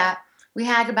through that, we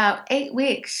had about 8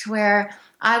 weeks where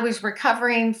I was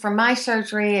recovering from my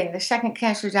surgery and the second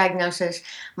cancer diagnosis.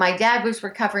 My dad was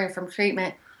recovering from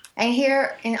treatment. And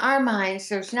here in our minds,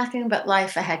 there's nothing but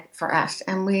life ahead for us.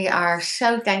 And we are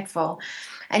so thankful.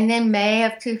 And then May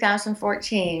of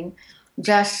 2014,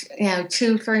 just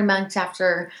 2-3 months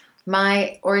after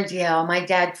my ordeal, my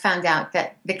dad found out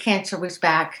that the cancer was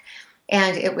back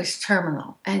and it was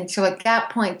terminal. And so at that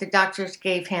point, the doctors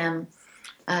gave him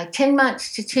 10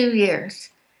 months to 2 years.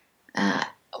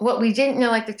 What we didn't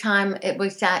know at the time, it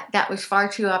was that was far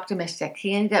too optimistic.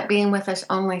 He ended up being with us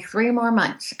only 3 more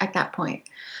months at that point.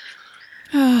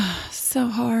 Oh, so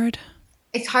hard.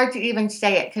 It's hard to even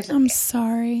say it because I'm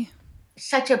sorry.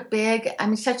 Such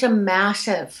a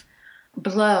massive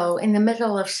blow in the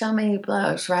middle of so many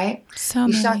blows, right?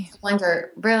 You start to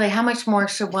wonder, really, how much more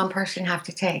should one person have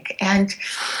to take? And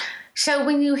so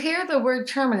when you hear the word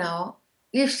terminal,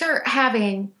 you start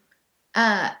having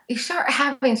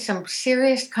some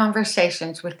serious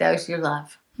conversations with those you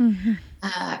love. Mm-hmm.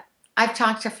 I've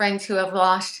talked to friends who have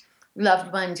lost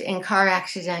loved ones in car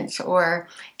accidents or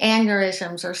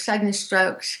aneurysms or sudden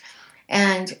strokes,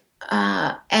 and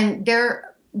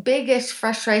their biggest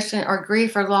frustration or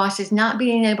grief or loss is not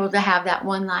being able to have that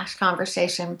one last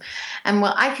conversation. And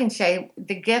what I can say,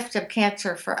 the gift of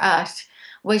cancer for us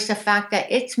was the fact that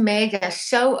it's made us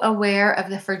so aware of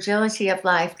the fragility of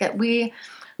life that we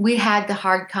had the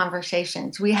hard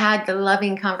conversations. We had the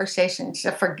loving conversations,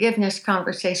 the forgiveness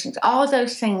conversations, all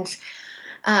those things.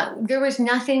 There was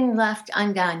nothing left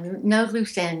undone, no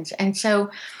loose ends. And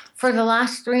so for the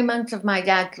last 3 months of my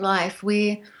dad's life,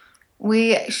 we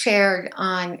shared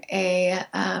on a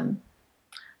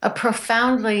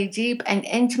profoundly deep and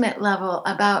intimate level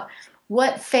about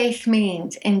what faith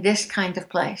means in this kind of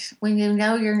place when you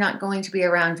know you're not going to be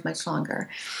around much longer,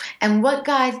 and what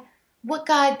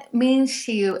God means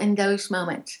to you in those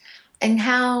moments, and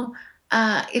how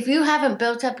if you haven't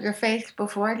built up your faith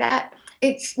before that,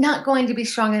 it's not going to be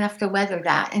strong enough to weather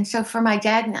that. And so for my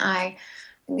dad and I,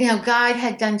 God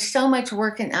had done so much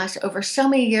work in us over so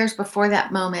many years before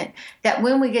that moment that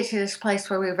when we get to this place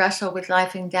where we wrestle with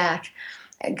life and death,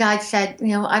 God said,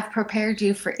 I've prepared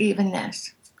you for even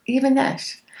this.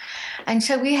 And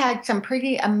so we had some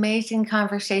pretty amazing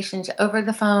conversations over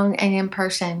the phone and in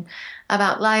person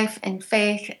about life and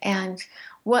faith and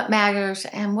what matters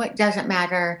and what doesn't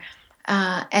matter.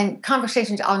 And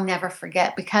conversations I'll never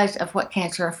forget because of what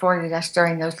cancer afforded us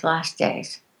during those last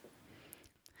days.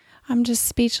 I'm just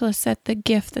speechless at the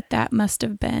gift that must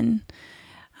have been,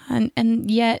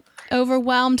 and yet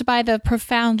overwhelmed by the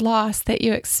profound loss that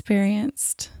you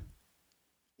experienced.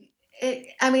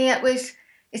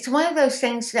 It's one of those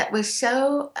things that was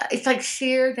so, it's like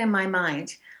seared in my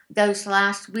mind, those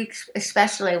last weeks,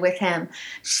 especially with him,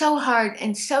 so hard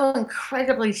and so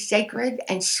incredibly sacred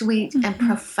and sweet and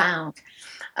profound.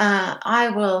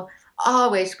 I will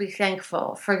always be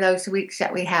thankful for those weeks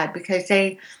that we had because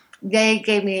they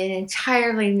gave me an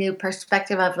entirely new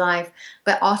perspective of life,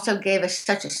 but also gave us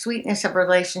such a sweetness of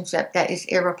relationship that is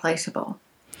irreplaceable.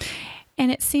 And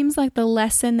it seems like the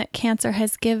lesson that cancer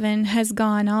has given has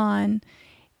gone on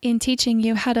in teaching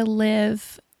you how to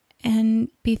live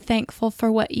and be thankful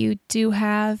for what you do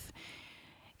have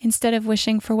instead of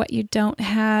wishing for what you don't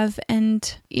have.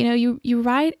 And, you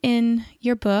write in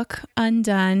your book,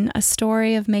 Undone, a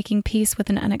story of making peace with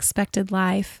an unexpected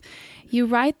life. You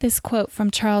write this quote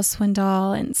from Charles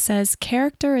Swindoll, and it says,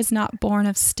 "Character is not born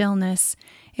of stillness.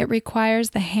 It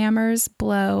requires the hammer's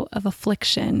blow of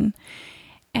affliction."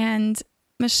 And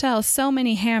Michelle, so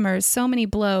many hammers, so many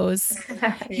blows.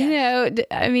 Yeah.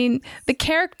 The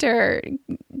character,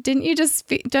 don't you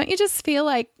just feel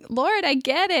like, Lord, I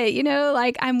get it,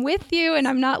 like I'm with you and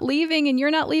I'm not leaving and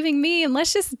you're not leaving me, and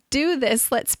let's just do this.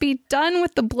 Let's be done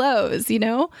with the blows,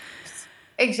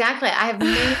 Exactly. I have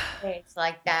many days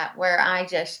like that where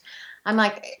I'm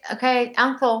like, okay,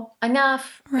 uncle,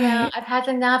 enough. Right. I've had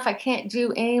enough. I can't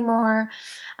do anymore.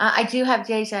 I do have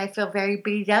days that I feel very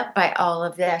beat up by all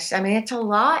of this. I mean, it's a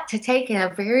lot to take in a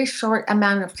very short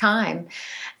amount of time.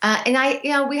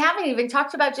 And we haven't even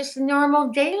talked about just the normal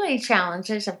daily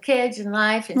challenges of kids and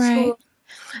life and Right. school.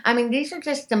 I mean, these are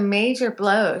just the major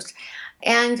blows.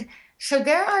 And so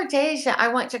there are days that I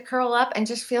want to curl up and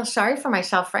just feel sorry for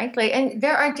myself, frankly. And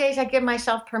there are days I give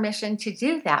myself permission to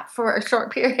do that for a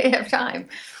short period of time.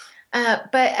 But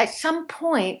at some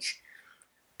point,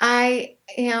 I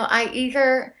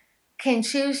either can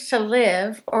choose to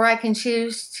live or I can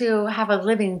choose to have a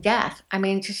living death. I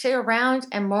mean, to sit around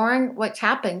and mourn what's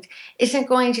happened isn't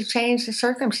going to change the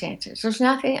circumstances. There's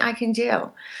nothing I can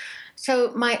do.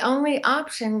 So my only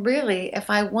option really,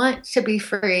 if I want to be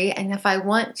free and if I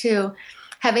want to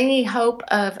have any hope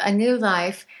of a new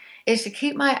life, is to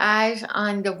keep my eyes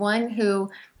on the one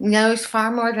who knows far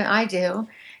more than I do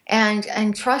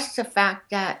and trust the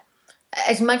fact that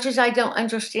as much as I don't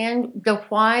understand the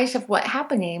whys of what's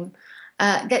happening,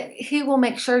 that he will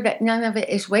make sure that none of it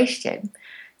is wasted,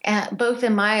 both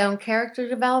in my own character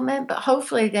development, but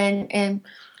hopefully then in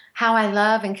how I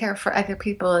love and care for other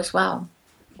people as well.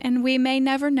 And we may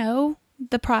never know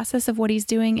the process of what he's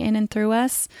doing in and through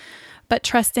us, but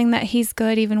trusting that he's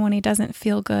good even when he doesn't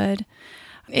feel good.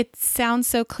 It sounds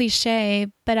so cliche,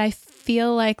 but I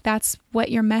feel like that's what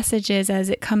your message is as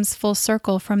it comes full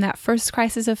circle from that first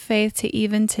crisis of faith to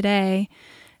even today.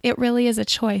 It really is a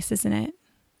choice, isn't it?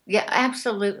 Yeah,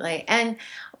 absolutely. And,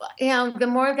 the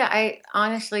more that I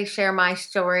honestly share my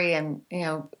story and,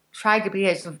 try to be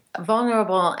as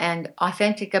vulnerable and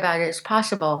authentic about it as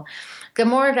possible, the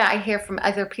more that I hear from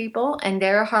other people and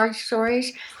their hard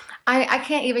stories, I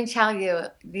can't even tell you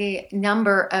the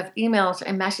number of emails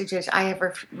and messages I have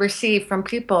received from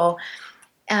people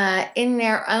in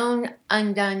their own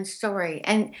undone story.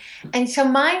 And so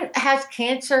mine has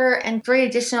cancer and 3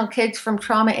 additional kids from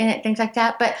trauma in it, things like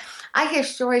that. But I hear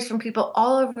stories from people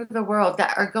all over the world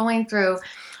that are going through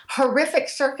horrific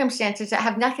circumstances that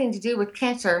have nothing to do with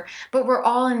cancer, but we're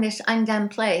all in this undone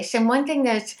place. And one thing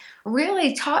that's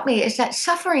really taught me is that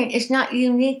suffering is not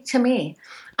unique to me.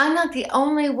 I'm not the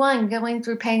only one going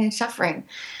through pain and suffering.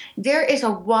 There is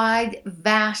a wide,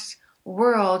 vast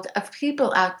world of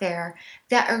people out there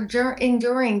that are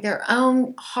enduring their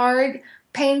own hard,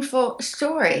 painful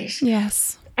stories.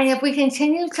 Yes. And if we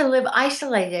continue to live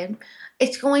isolated,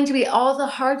 it's going to be all the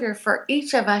harder for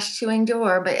each of us to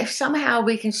endure. But if somehow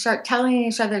we can start telling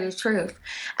each other the truth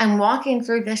and walking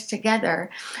through this together,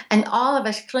 and all of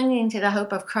us clinging to the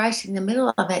hope of Christ in the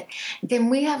middle of it, then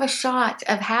we have a shot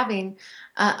of having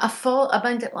a full,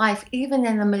 abundant life, even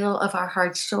in the middle of our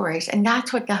hard stories. And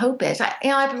that's what the hope is.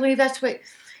 I believe that's what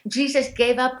Jesus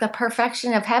gave up the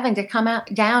perfection of heaven to come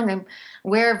down and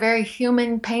wear very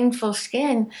human, painful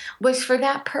skin, was for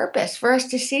that purpose, for us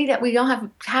to see that we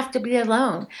don't have to be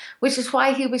alone, which is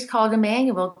why he was called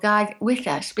Emmanuel, God with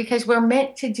us, because we're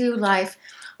meant to do life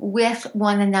with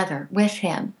one another, with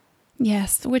him.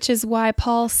 Yes, which is why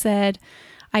Paul said,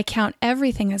 I count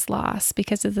everything as loss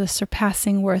because of the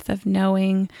surpassing worth of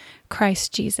knowing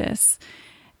Christ Jesus.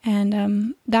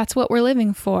 And that's what we're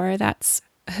living for. That's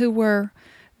who we're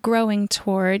growing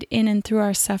toward in and through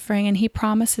our suffering. And he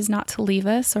promises not to leave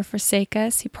us or forsake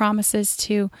us. He promises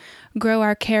to grow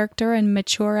our character and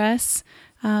mature us.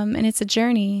 And it's a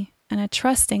journey and a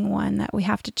trusting one that we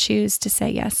have to choose to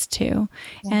say yes to.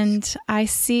 Yes. And I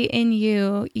see in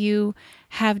you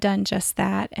have done just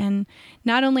that. And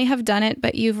not only have done it,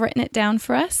 but you've written it down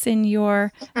for us in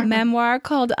your memoir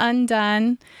called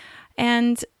Undone.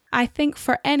 And I think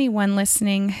for anyone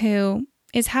listening who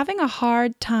is having a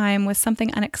hard time with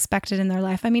something unexpected in their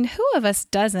life, I mean, who of us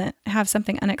doesn't have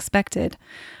something unexpected?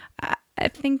 I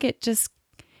think it just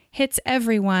hits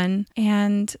everyone.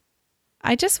 And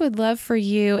I just would love for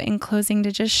you in closing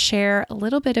to just share a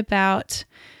little bit about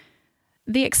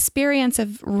the experience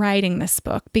of writing this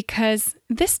book, because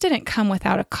this didn't come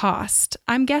without a cost.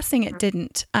 I'm guessing it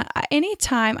didn't.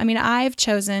 Anytime, I mean, I've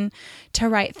chosen to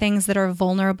write things that are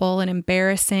vulnerable and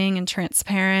embarrassing and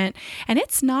transparent, and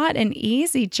it's not an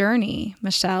easy journey,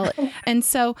 Michelle. And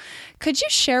so could you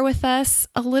share with us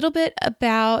a little bit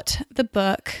about the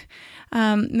book?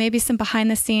 Maybe some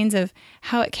behind the scenes of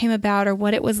how it came about or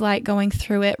what it was like going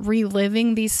through it,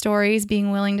 reliving these stories,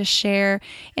 being willing to share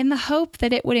in the hope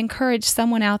that it would encourage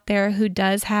someone out there who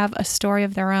does have a story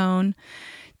of their own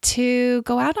to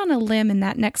go out on a limb in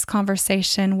that next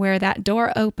conversation where that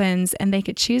door opens and they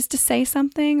could choose to say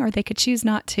something or they could choose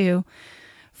not to,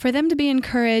 for them to be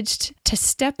encouraged to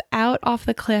step out off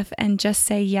the cliff and just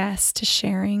say yes to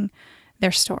sharing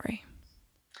their story.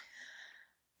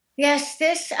 Yes,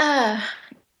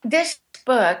 this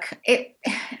book,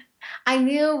 I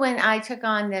knew when I took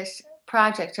on this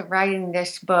project of writing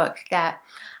this book that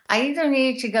I either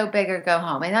needed to go big or go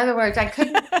home. In other words, I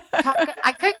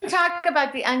couldn't talk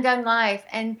about the undone life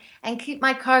and keep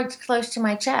my cards close to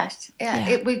my chest. Yeah.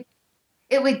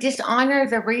 It would dishonor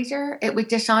the reader. It would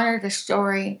dishonor the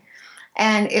story,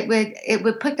 and it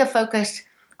would put the focus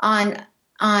on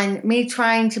me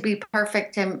trying to be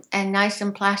perfect and nice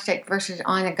and plastic versus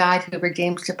on a God who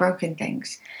redeems the broken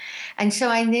things. And so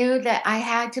I knew that I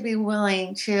had to be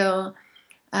willing to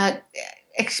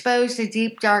expose the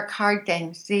deep, dark, hard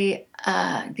things, the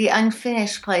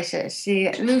unfinished places,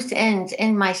 the loose ends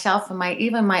in myself and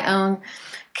even my own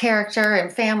character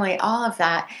and family, all of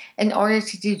that, in order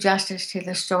to do justice to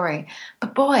the story.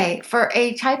 But boy, for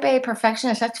a type A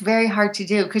perfectionist, that's very hard to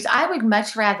do, because I would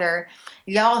much rather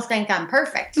y'all think I'm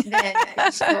perfect than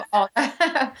show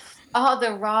all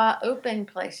the raw, open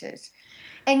places.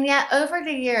 And yet, over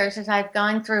the years, as I've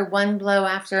gone through one blow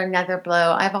after another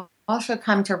blow, I've also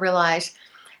come to realize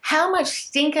how much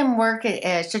stinking work it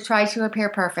is to try to appear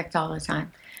perfect all the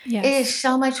time. Yes. It is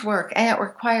so much work, and it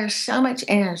requires so much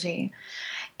energy.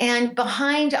 And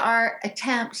behind our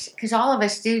attempts, because all of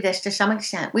us do this to some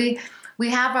extent, we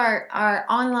have our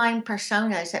online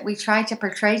personas that we try to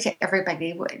portray to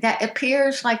everybody that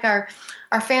appears like our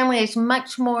family is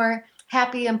much more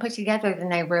happy and put together than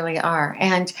they really are,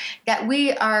 and that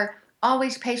we are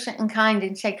always patient and kind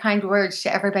and say kind words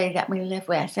to everybody that we live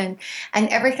with, and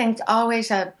everything's always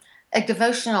a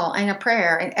devotional and a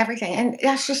prayer and everything, and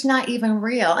that's just not even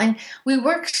real. And we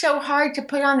work so hard to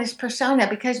put on this persona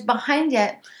because behind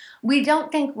it we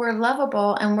don't think we're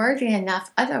lovable and worthy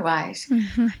enough otherwise.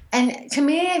 Mm-hmm. And to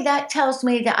me, that tells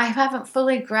me that I haven't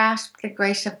fully grasped the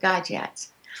grace of God yet.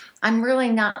 I'm really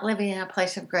not living in a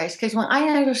place of grace, because when I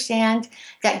understand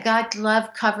that God's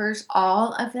love covers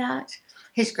all of that,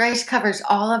 His grace covers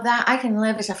all of that, I can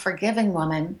live as a forgiving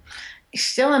woman,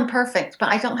 still imperfect, but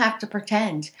I don't have to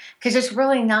pretend, because it's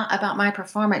really not about my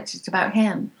performance, it's about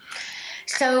Him.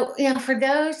 So, for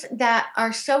those that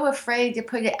are so afraid to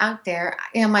put it out there,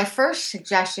 my first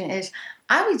suggestion is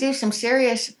I would do some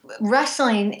serious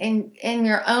wrestling in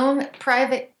your own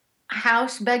private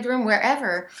house, bedroom,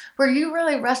 wherever, where you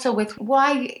really wrestle with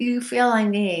why you feel a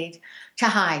need to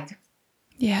hide.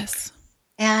 Yes.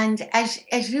 And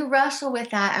as you wrestle with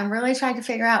that and really try to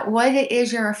figure out what it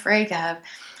is you're afraid of,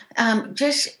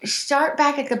 just start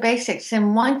back at the basics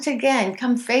and once again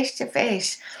come face to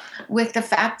face with the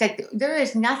fact that there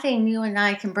is nothing you and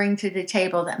I can bring to the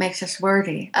table that makes us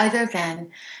worthy other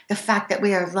than the fact that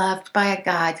we are loved by a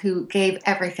God who gave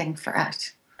everything for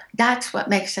us. That's what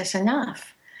makes us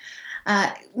enough.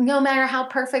 No matter how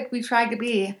perfect we try to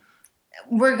be,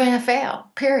 we're going to fail,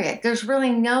 period. There's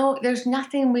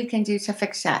nothing we can do to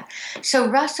fix that. So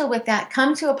wrestle with that.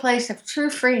 Come to a place of true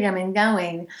freedom in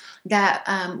knowing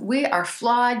that we are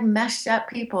flawed, messed up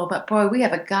people, but boy, we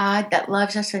have a God that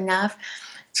loves us enough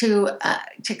to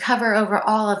cover over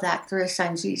all of that through His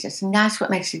Son Jesus, and that's what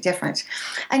makes a difference.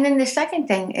 And then the second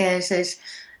thing is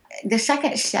the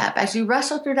second step, as you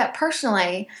wrestle through that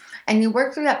personally, and you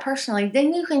work through that personally,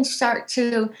 then you can start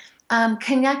to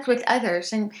connect with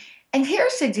others. And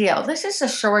here's the deal: this is the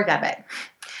short of it.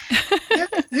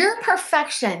 Your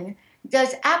perfection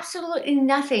does absolutely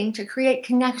nothing to create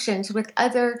connections with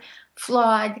other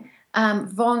flawed,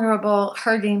 vulnerable,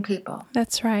 hurting people.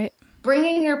 That's right.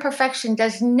 Bringing your perfection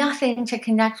does nothing to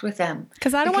connect with them.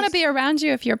 Because I don't want to be around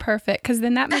you if you're perfect, because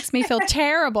then that makes me feel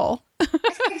terrible.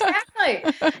 Exactly.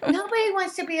 Nobody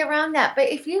wants to be around that. But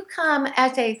if you come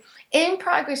as a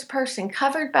in-progress person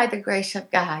covered by the grace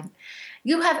of God,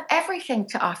 you have everything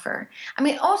to offer. I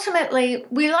mean, ultimately,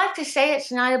 we like to say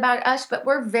it's not about us, but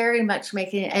we're very much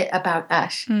making it about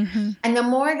us. Mm-hmm. And the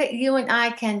more that you and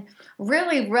I can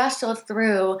really wrestle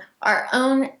through our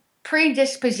own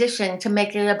predisposition to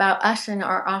make it about us and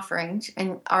our offerings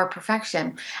and our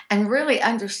perfection, and really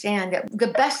understand that the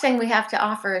best thing we have to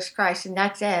offer is Christ, and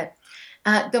that's it.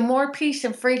 The more peace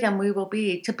and freedom we will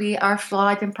be to be our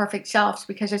flawed and perfect selves,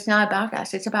 because it's not about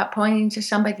us. It's about pointing to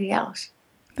somebody else.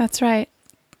 That's right.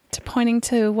 To pointing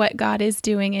to what God is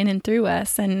doing in and through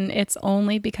us, and it's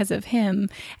only because of Him.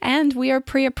 And we are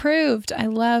pre-approved. I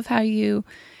love how you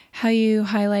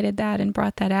highlighted that and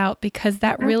brought that out, because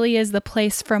that really is the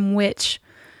place from which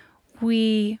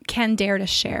we can dare to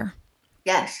share.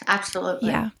 Yes, absolutely.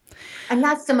 Yeah. And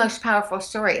that's the most powerful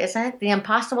story, isn't it? The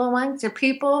impossible ones, the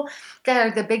people that are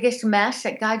the biggest mess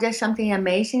that God does something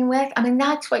amazing with. I mean,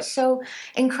 that's what's so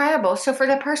incredible. So for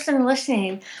the person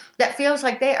listening that feels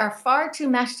like they are far too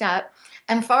messed up,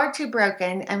 and far too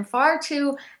broken and far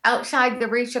too outside the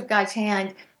reach of God's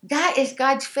hand, that is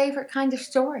God's favorite kind of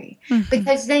story. Mm-hmm.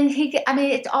 Because then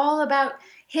it's all about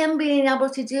him being able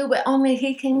to do what only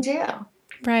he can do.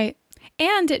 Right.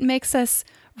 And it makes us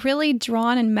really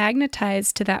drawn and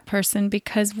magnetized to that person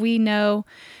because we know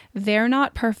they're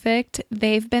not perfect.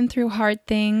 They've been through hard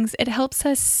things. It helps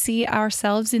us see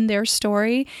ourselves in their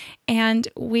story, and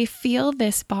we feel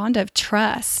this bond of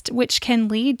trust, which can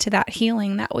lead to that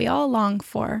healing that we all long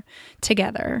for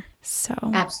together. So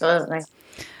absolutely.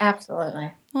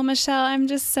 Absolutely. Well, Michelle, I'm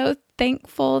just so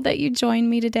thankful that you joined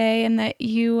me today and that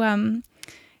you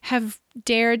have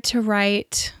dared to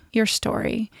write your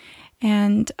story.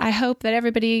 And I hope that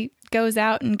everybody goes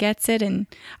out and gets it. And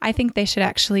I think they should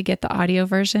actually get the audio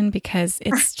version because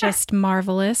it's just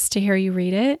marvelous to hear you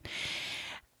read it.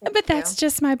 But that's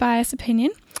just my biased opinion.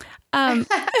 I'm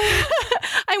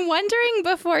wondering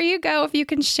before you go, if you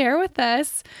can share with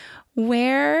us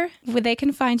where they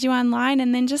can find you online,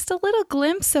 and then just a little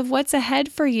glimpse of what's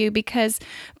ahead for you, because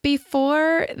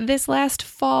before this last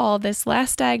fall, this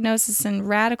last diagnosis and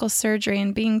radical surgery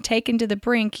and being taken to the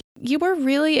brink, you were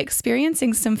really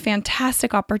experiencing some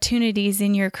fantastic opportunities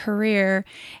in your career.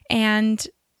 And,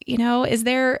 is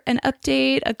there an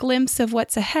update, a glimpse of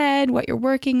what's ahead, what you're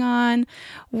working on,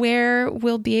 where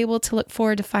we'll be able to look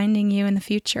forward to finding you in the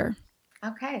future?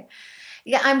 Okay.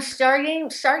 Yeah, I'm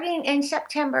starting in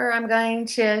September. I'm going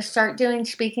to start doing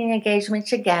speaking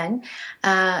engagements again.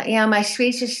 My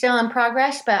speech is still in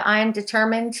progress, but I'm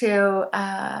determined to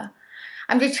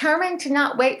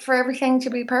not wait for everything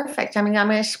to be perfect. I'm going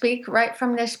to speak right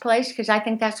from this place because I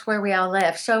think that's where we all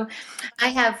live. So I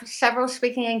have several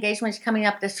speaking engagements coming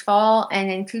up this fall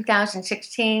and in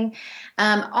 2016,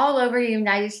 all over the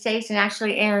United States and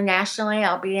actually internationally.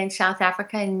 I'll be in South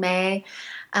Africa in May.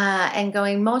 And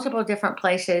going multiple different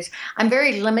places. I'm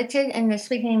very limited in the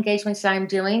speaking engagements that I'm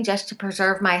doing just to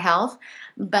preserve my health,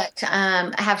 but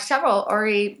I have several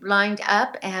already lined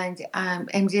up and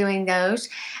am doing those.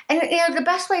 And the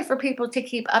best way for people to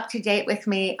keep up to date with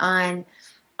me is online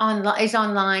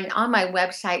on my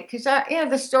website because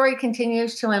the story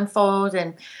continues to unfold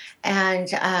and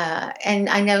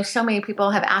I know so many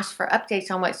people have asked for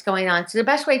updates on what's going on. So the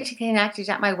best way to connect is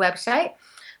at my website,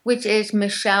 which is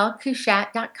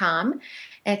MichelleCushatt.com.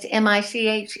 It's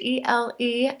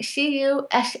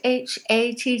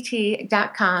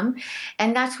MichelleCushatt.com.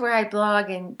 And that's where I blog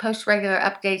and post regular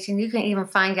updates. And you can even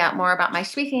find out more about my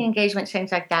speaking engagements,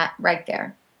 things like that right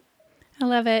there. I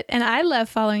love it. And I love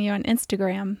following you on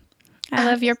Instagram. I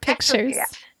love your pictures. Yeah.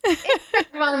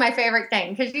 It's one of my favorite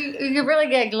things because you really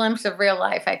get a glimpse of real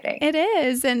life, I think. It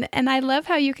is. And I love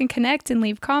how you can connect and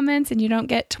leave comments and you don't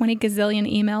get 20 gazillion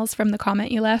emails from the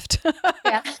comment you left.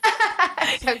 Yeah,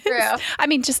 so true. I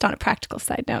mean, just on a practical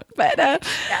side note. But,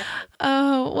 exactly.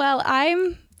 Well,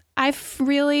 I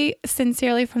really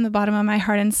sincerely from the bottom of my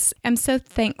heart am so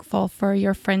thankful for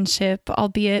your friendship,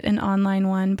 albeit an online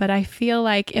one. But I feel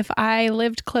like if I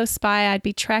lived close by, I'd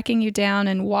be tracking you down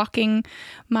and walking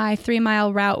my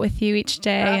 3-mile route with you each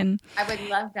day. And I would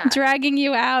love that. Dragging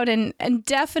you out and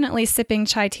definitely sipping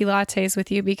chai tea lattes with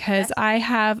you because yes. I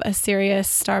have a serious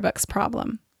Starbucks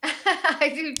problem.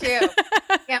 I do too.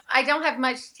 Yeah, I don't have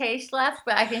much taste left,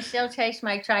 but I can still taste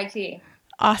my chai tea.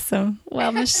 Awesome.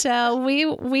 Well, Michelle,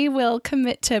 we will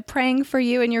commit to praying for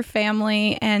you and your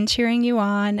family and cheering you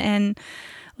on and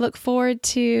look forward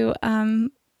to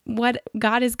what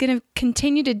God is going to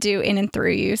continue to do in and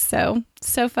through you. So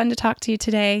fun to talk to you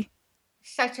today.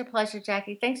 Such a pleasure,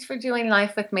 Jackie. Thanks for doing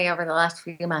life with me over the last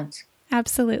few months.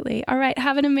 Absolutely. All right.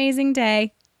 Have an amazing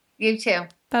day. You too.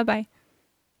 Bye-bye.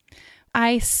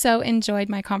 I so enjoyed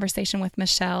my conversation with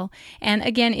Michelle. And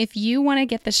again, if you want to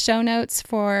get the show notes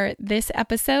for this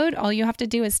episode, all you have to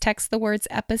do is text the words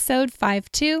episode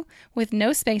 52 with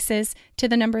no spaces to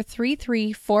the number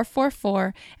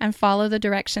 33444 and follow the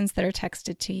directions that are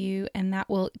texted to you. And that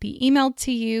will be emailed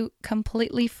to you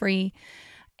completely free.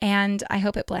 And I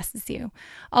hope it blesses you.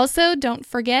 Also, don't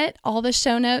forget all the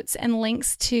show notes and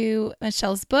links to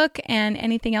Michelle's book and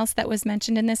anything else that was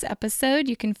mentioned in this episode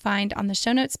you can find on the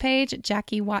show notes page at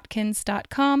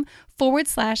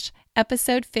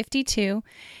JackieWatkins.com/episode 52.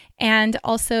 And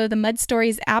also the Mud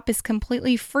Stories app is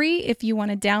completely free if you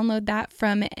want to download that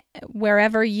from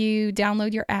wherever you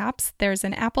download your apps. There's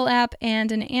an Apple app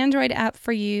and an Android app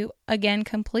for you, again,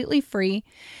 completely free.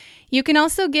 You can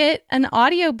also get an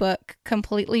audiobook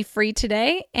completely free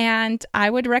today, and I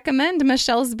would recommend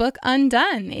Michelle's book,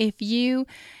 Undone. If you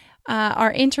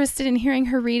are interested in hearing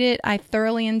her read it, I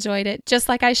thoroughly enjoyed it, just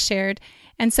like I shared,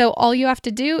 And so all you have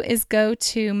to do is go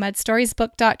to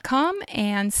mudstoriesbook.com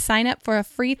and sign up for a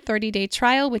free 30-day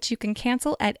trial, which you can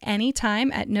cancel at any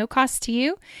time at no cost to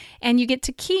you. And you get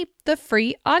to keep the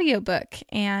free audiobook.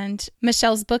 And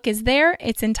Michelle's book is there.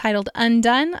 It's entitled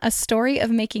Undone, A Story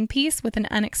of Making Peace with an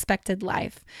Unexpected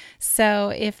Life. So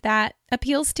if that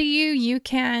appeals to you, you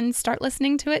can start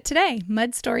listening to it today,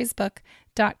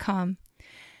 mudstoriesbook.com.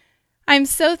 I'm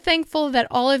so thankful that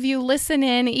all of you listen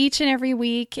in each and every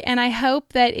week, and I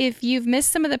hope that if you've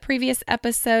missed some of the previous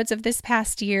episodes of this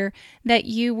past year, that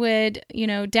you would,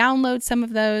 download some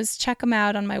of those, check them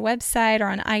out on my website or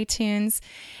on iTunes.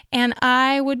 And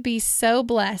I would be so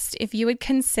blessed if you would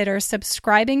consider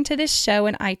subscribing to this show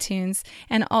in iTunes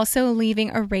and also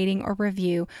leaving a rating or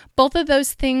review. Both of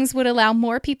those things would allow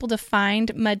more people to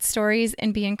find Mud Stories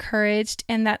and be encouraged.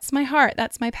 And that's my heart.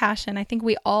 That's my passion. I think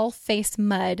we all face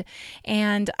mud.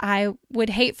 And I would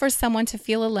hate for someone to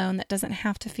feel alone that doesn't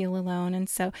have to feel alone. And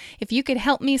so if you could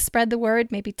help me spread the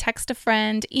word, maybe text a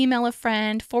friend, email a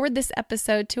friend, forward this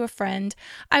episode to a friend,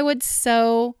 I would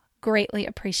so greatly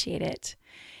appreciate it.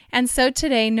 And so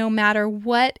today, no matter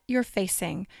what you're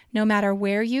facing, no matter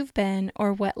where you've been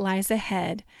or what lies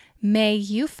ahead, may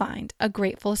you find a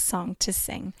grateful song to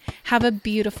sing. Have a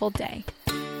beautiful day.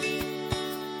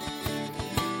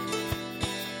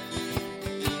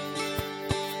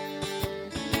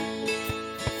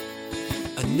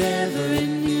 A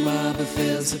never-ending mob of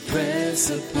fails to press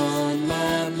upon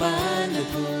my mind. I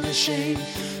pull the shame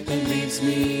that leaves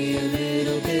me a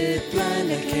little bit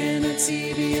blind. I cannot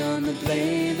see beyond the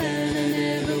blame, and I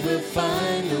never will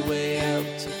find a way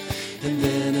out. And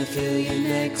then I feel you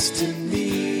next to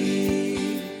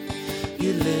me.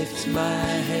 You lift my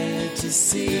head to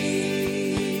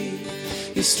see.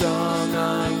 Your strong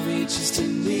arm reaches to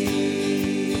me.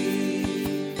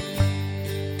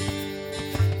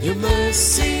 Your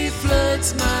mercy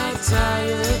floods my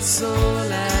tired soul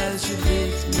as you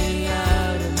lift me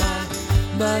out of my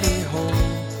muddy hole.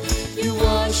 You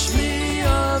wash me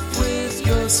off with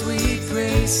your sweet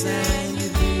grace, and you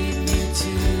lead me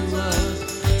to a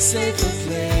safer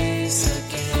place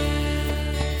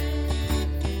again.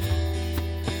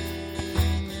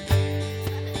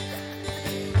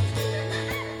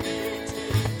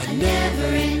 A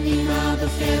never-ending marble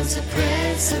fails to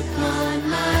press upon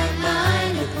my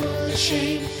mind. I pull a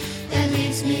shame that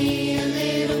leaves me a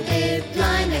little bit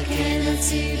blind. I cannot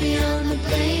see beyond the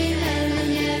blame, and I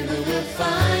never will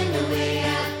find a way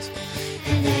out.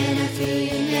 And then I feel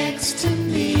you next to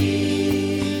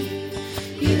me.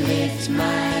 You lift my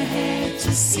head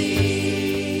to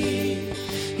see.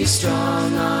 Your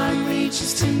strong arm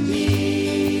reaches to me.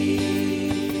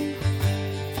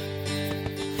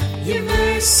 Your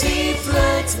mercy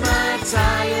floods my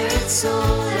tired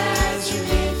soul as you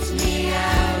lift me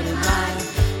out of my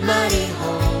muddy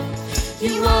hole.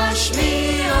 You wash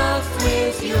me off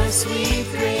with your sweet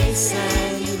grace,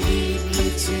 and you lead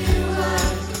me to a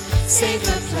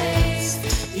safer place.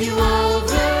 You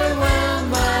overwhelm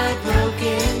my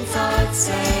broken thoughts,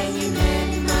 and you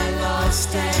mend my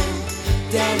lost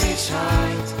and damaged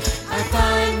heart. I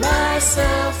find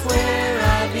myself where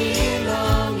I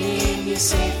belong in your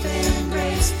safe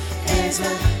embrace. There's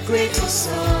a grateful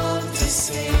song to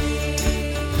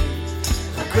sing,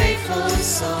 a grateful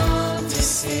song to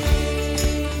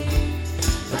sing,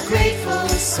 a grateful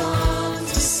song.